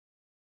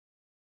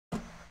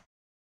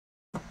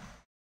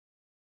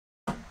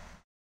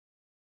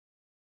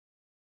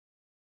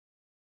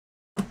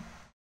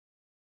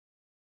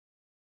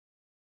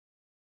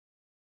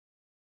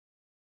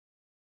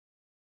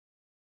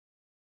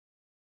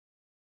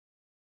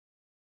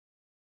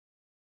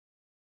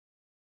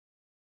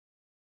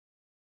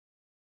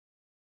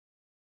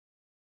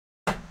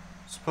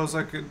 Suppose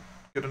I could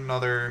get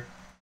another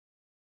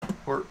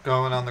pork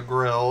going on the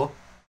grill.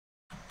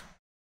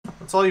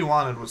 That's all you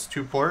wanted was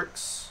 2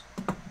 porks?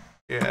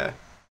 Yeah.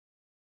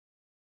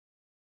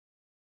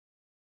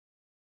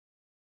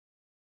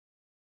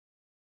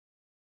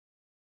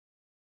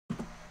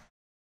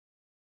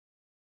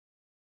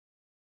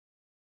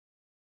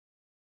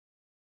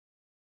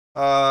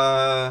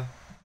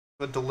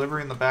 But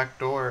delivery in the back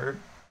door.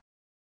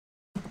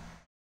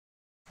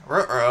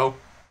 Ruh-roh.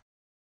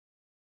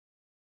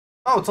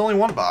 Oh, it's only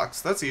one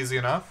box. That's easy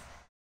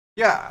enough.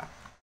 Yeah.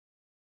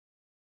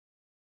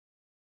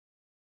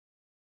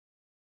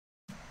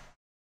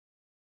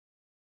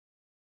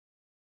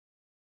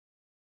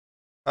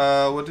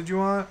 What did you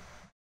want?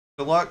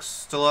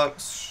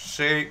 Deluxe,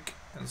 shake,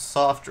 and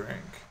soft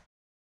drink.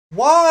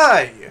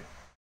 Why?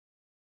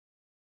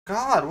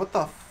 God, what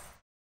the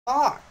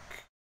fuck?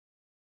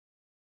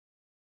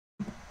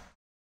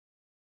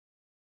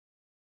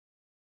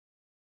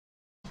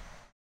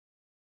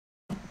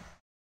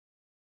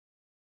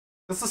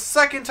 That's the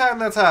second time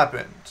that's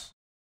happened.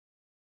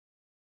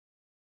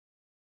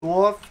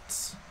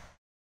 Soft,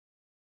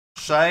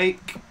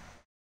 shake,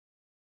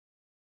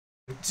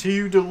 and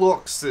 2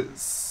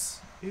 deluxes.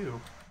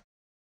 Ew.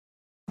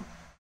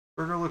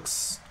 Burger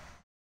looks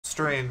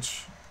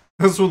strange.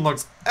 This one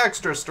looks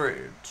extra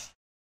strange.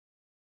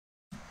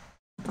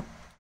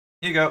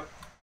 Here you go.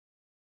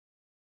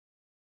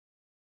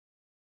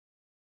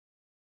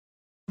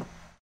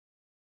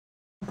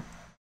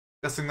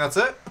 Guessing that's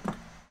it?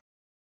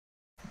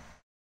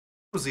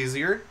 It was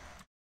easier.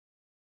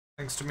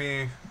 Thanks to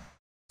me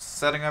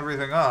setting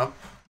everything up.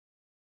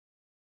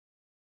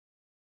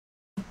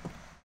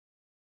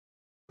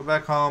 Go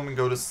back home and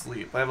go to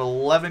sleep. I have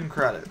 11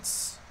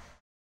 credits.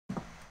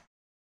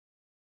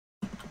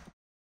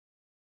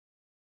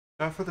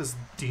 Go for this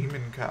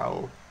demon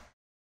cow.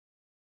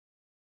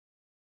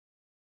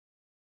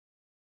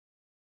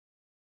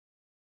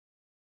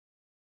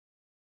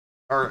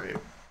 Alright.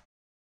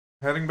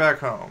 Heading back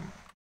home.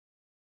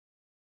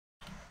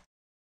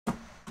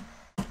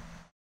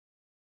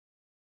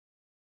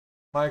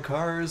 My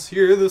car is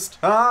here this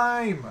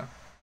time!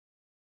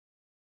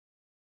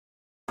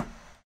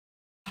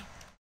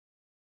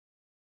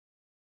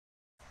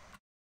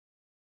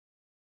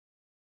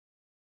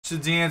 The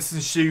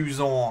dancing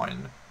shoes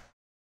on.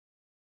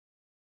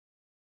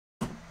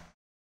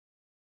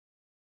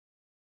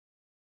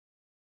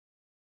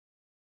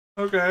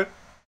 Okay.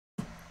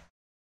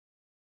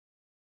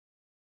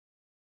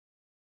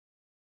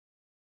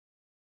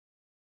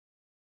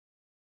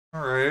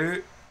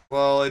 Alright.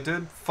 Well, I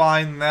did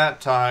find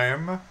that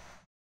time.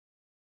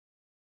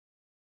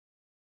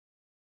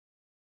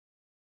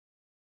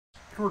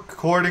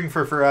 Recording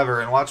for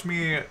forever, and watch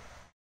me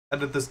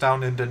edit this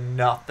down into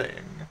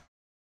nothing.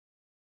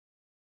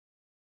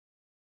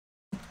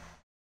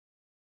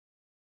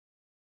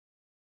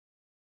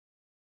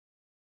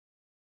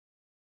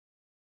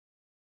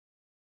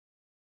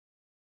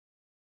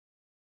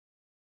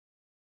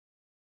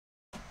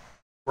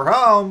 We're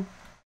home!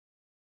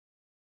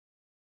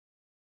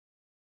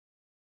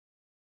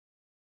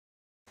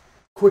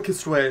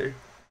 Quickest way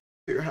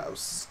to your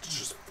house.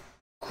 Just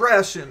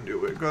crash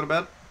into it. Go to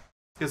bed.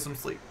 Get some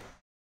sleep.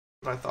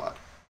 What I thought.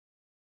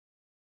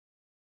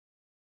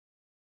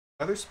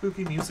 Other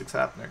spooky music's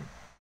happening.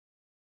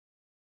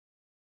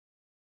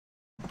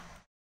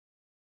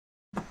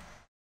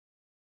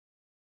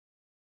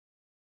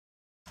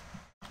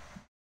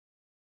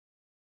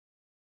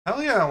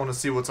 Hell yeah, I want to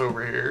see what's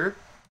over here.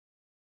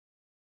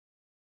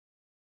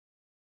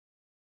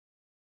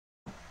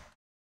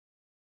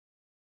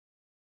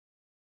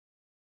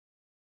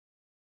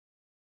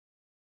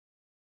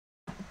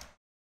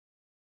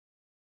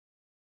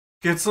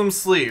 Get some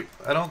sleep.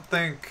 I don't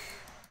think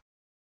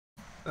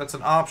that's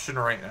an option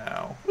right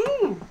now.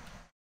 Woo!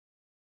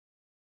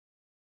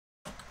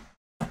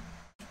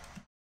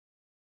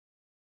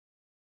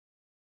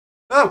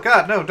 Oh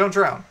god, no, don't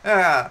drown.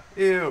 Ah,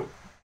 ew.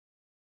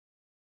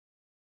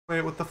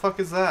 Wait, what the fuck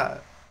is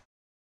that?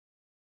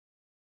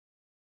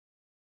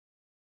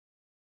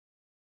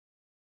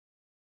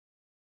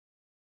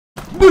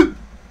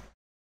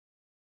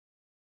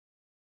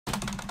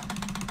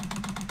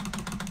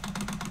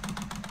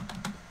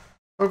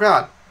 Oh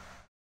god.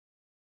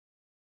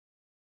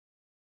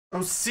 I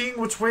was seeing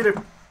which way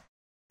to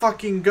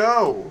fucking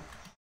go.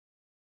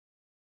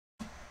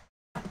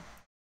 Is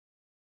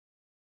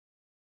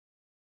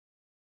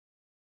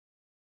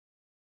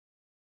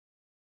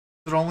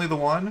it only the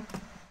one?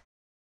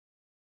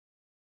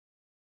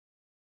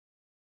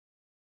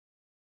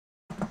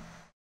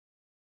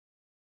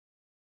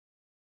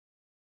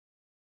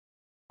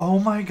 Oh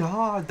my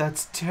god,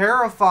 that's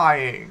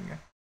terrifying.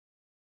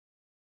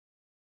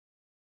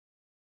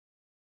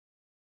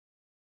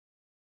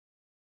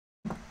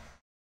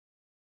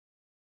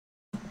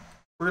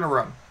 We're gonna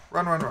run.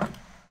 Run, run, run.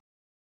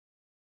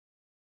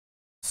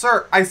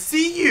 Sir, I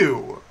see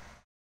you!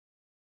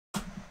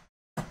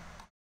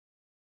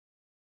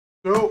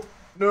 Nope,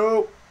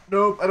 nope,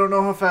 nope. I don't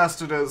know how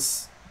fast it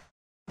is.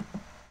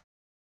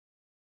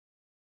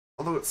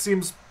 Although it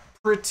seems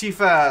pretty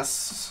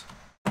fast.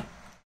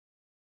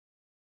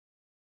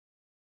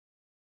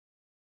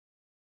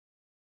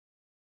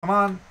 Come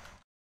on.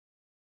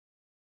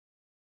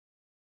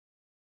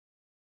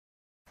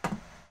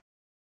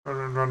 Run,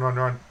 run, run, run,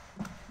 run.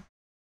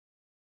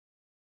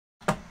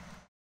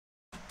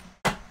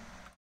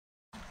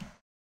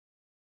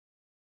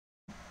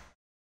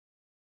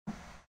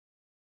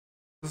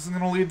 This is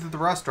gonna lead to the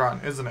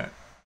restaurant, isn't it?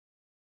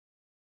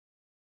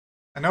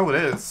 I know it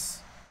is.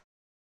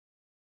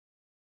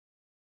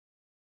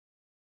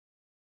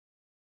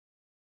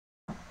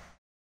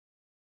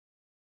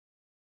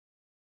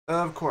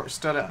 Of course,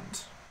 dead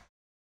end.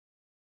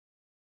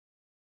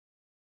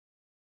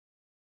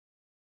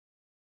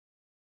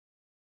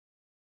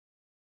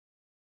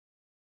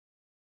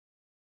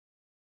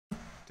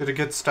 Did it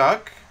get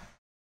stuck?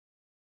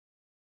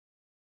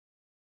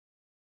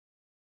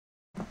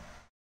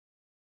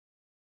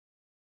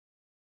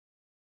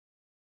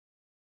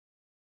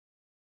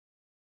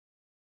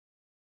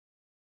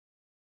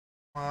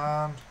 Come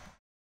on.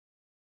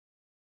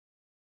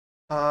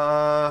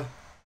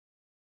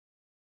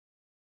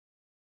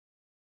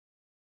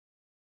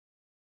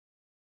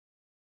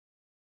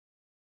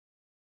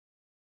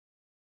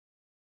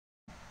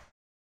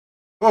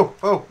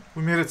 Oh,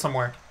 we made it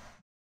somewhere.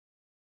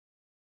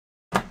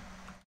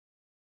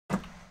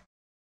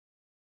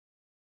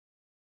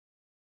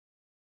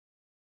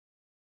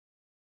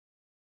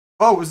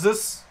 Oh, is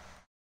this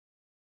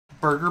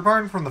Burger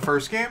Barn from the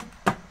first game?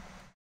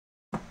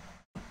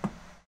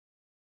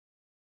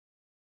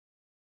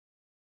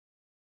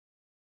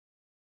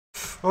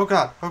 Oh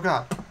god, oh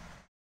god.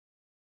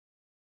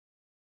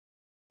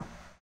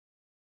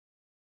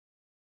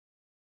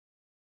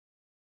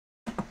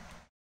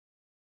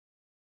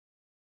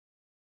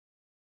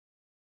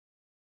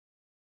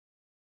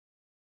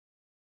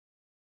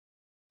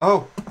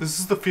 Oh, this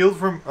is the field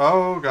from...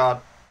 Oh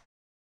god.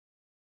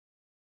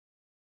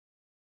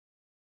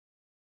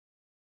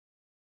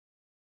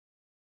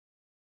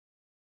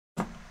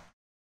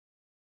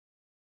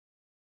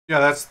 Yeah,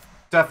 that's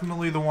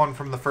definitely the one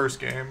from the first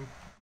game.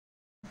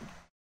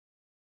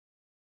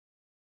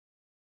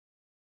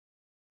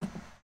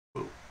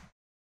 Ooh.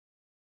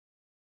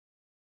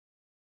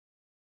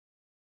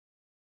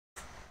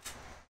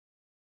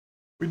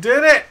 We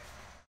did it!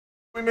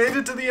 We made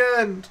it to the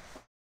end!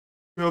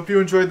 We hope you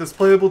enjoyed this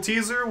playable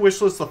teaser.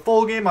 Wishlist the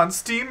full game on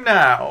Steam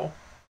now!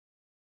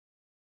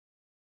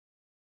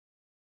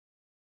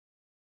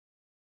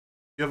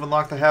 You have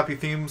unlocked the Happy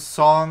Theme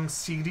song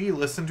CD.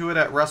 Listen to it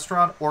at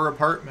restaurant or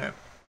apartment.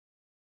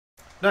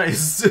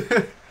 Nice.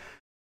 That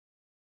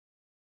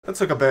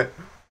took a bit.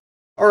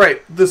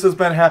 Alright, this has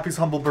been Happy's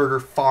Humble Burger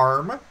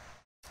Farm.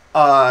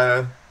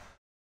 I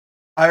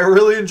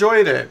really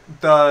enjoyed it.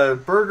 The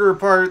burger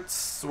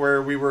parts where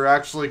we were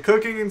actually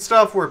cooking and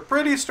stuff were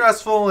pretty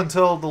stressful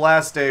until the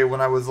last day when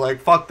I was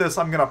like, fuck this,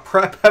 I'm gonna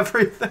prep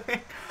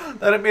everything.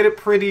 Then it made it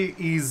pretty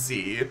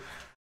easy.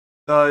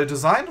 The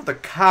design of the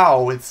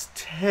cow is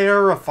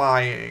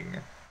terrifying.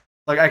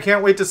 Like, I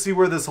can't wait to see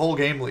where this whole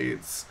game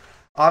leads.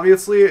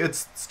 Obviously,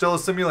 it's still a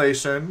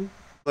simulation.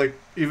 Like,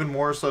 even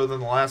more so than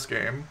the last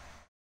game.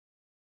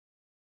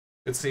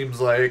 It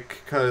seems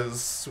like,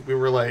 because we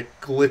were,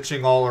 like,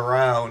 glitching all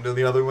around, and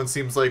the other one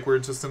seems like we're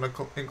just in a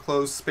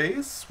enclosed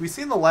space. We've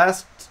seen the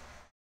last,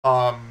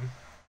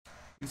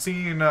 we've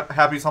seen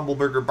Happy's Humble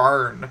Burger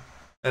Barn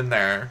in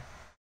there.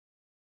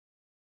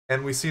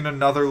 And we've seen like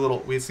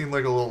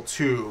a little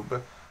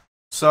tube.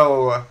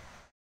 So,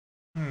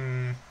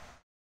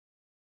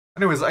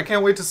 anyways, I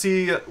can't wait to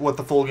see what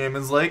the full game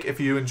is like.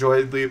 If you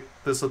enjoyed, leave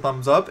this a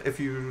thumbs up. If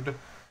you'd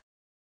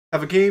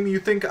have a game you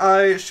think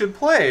I should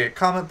play,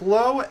 comment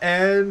below,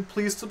 and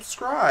please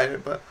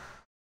subscribe.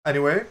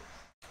 Anyway,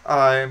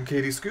 I'm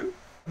Katie Scoot,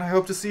 and I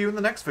hope to see you in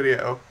the next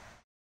video.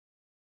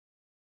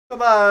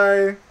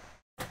 Bye-bye!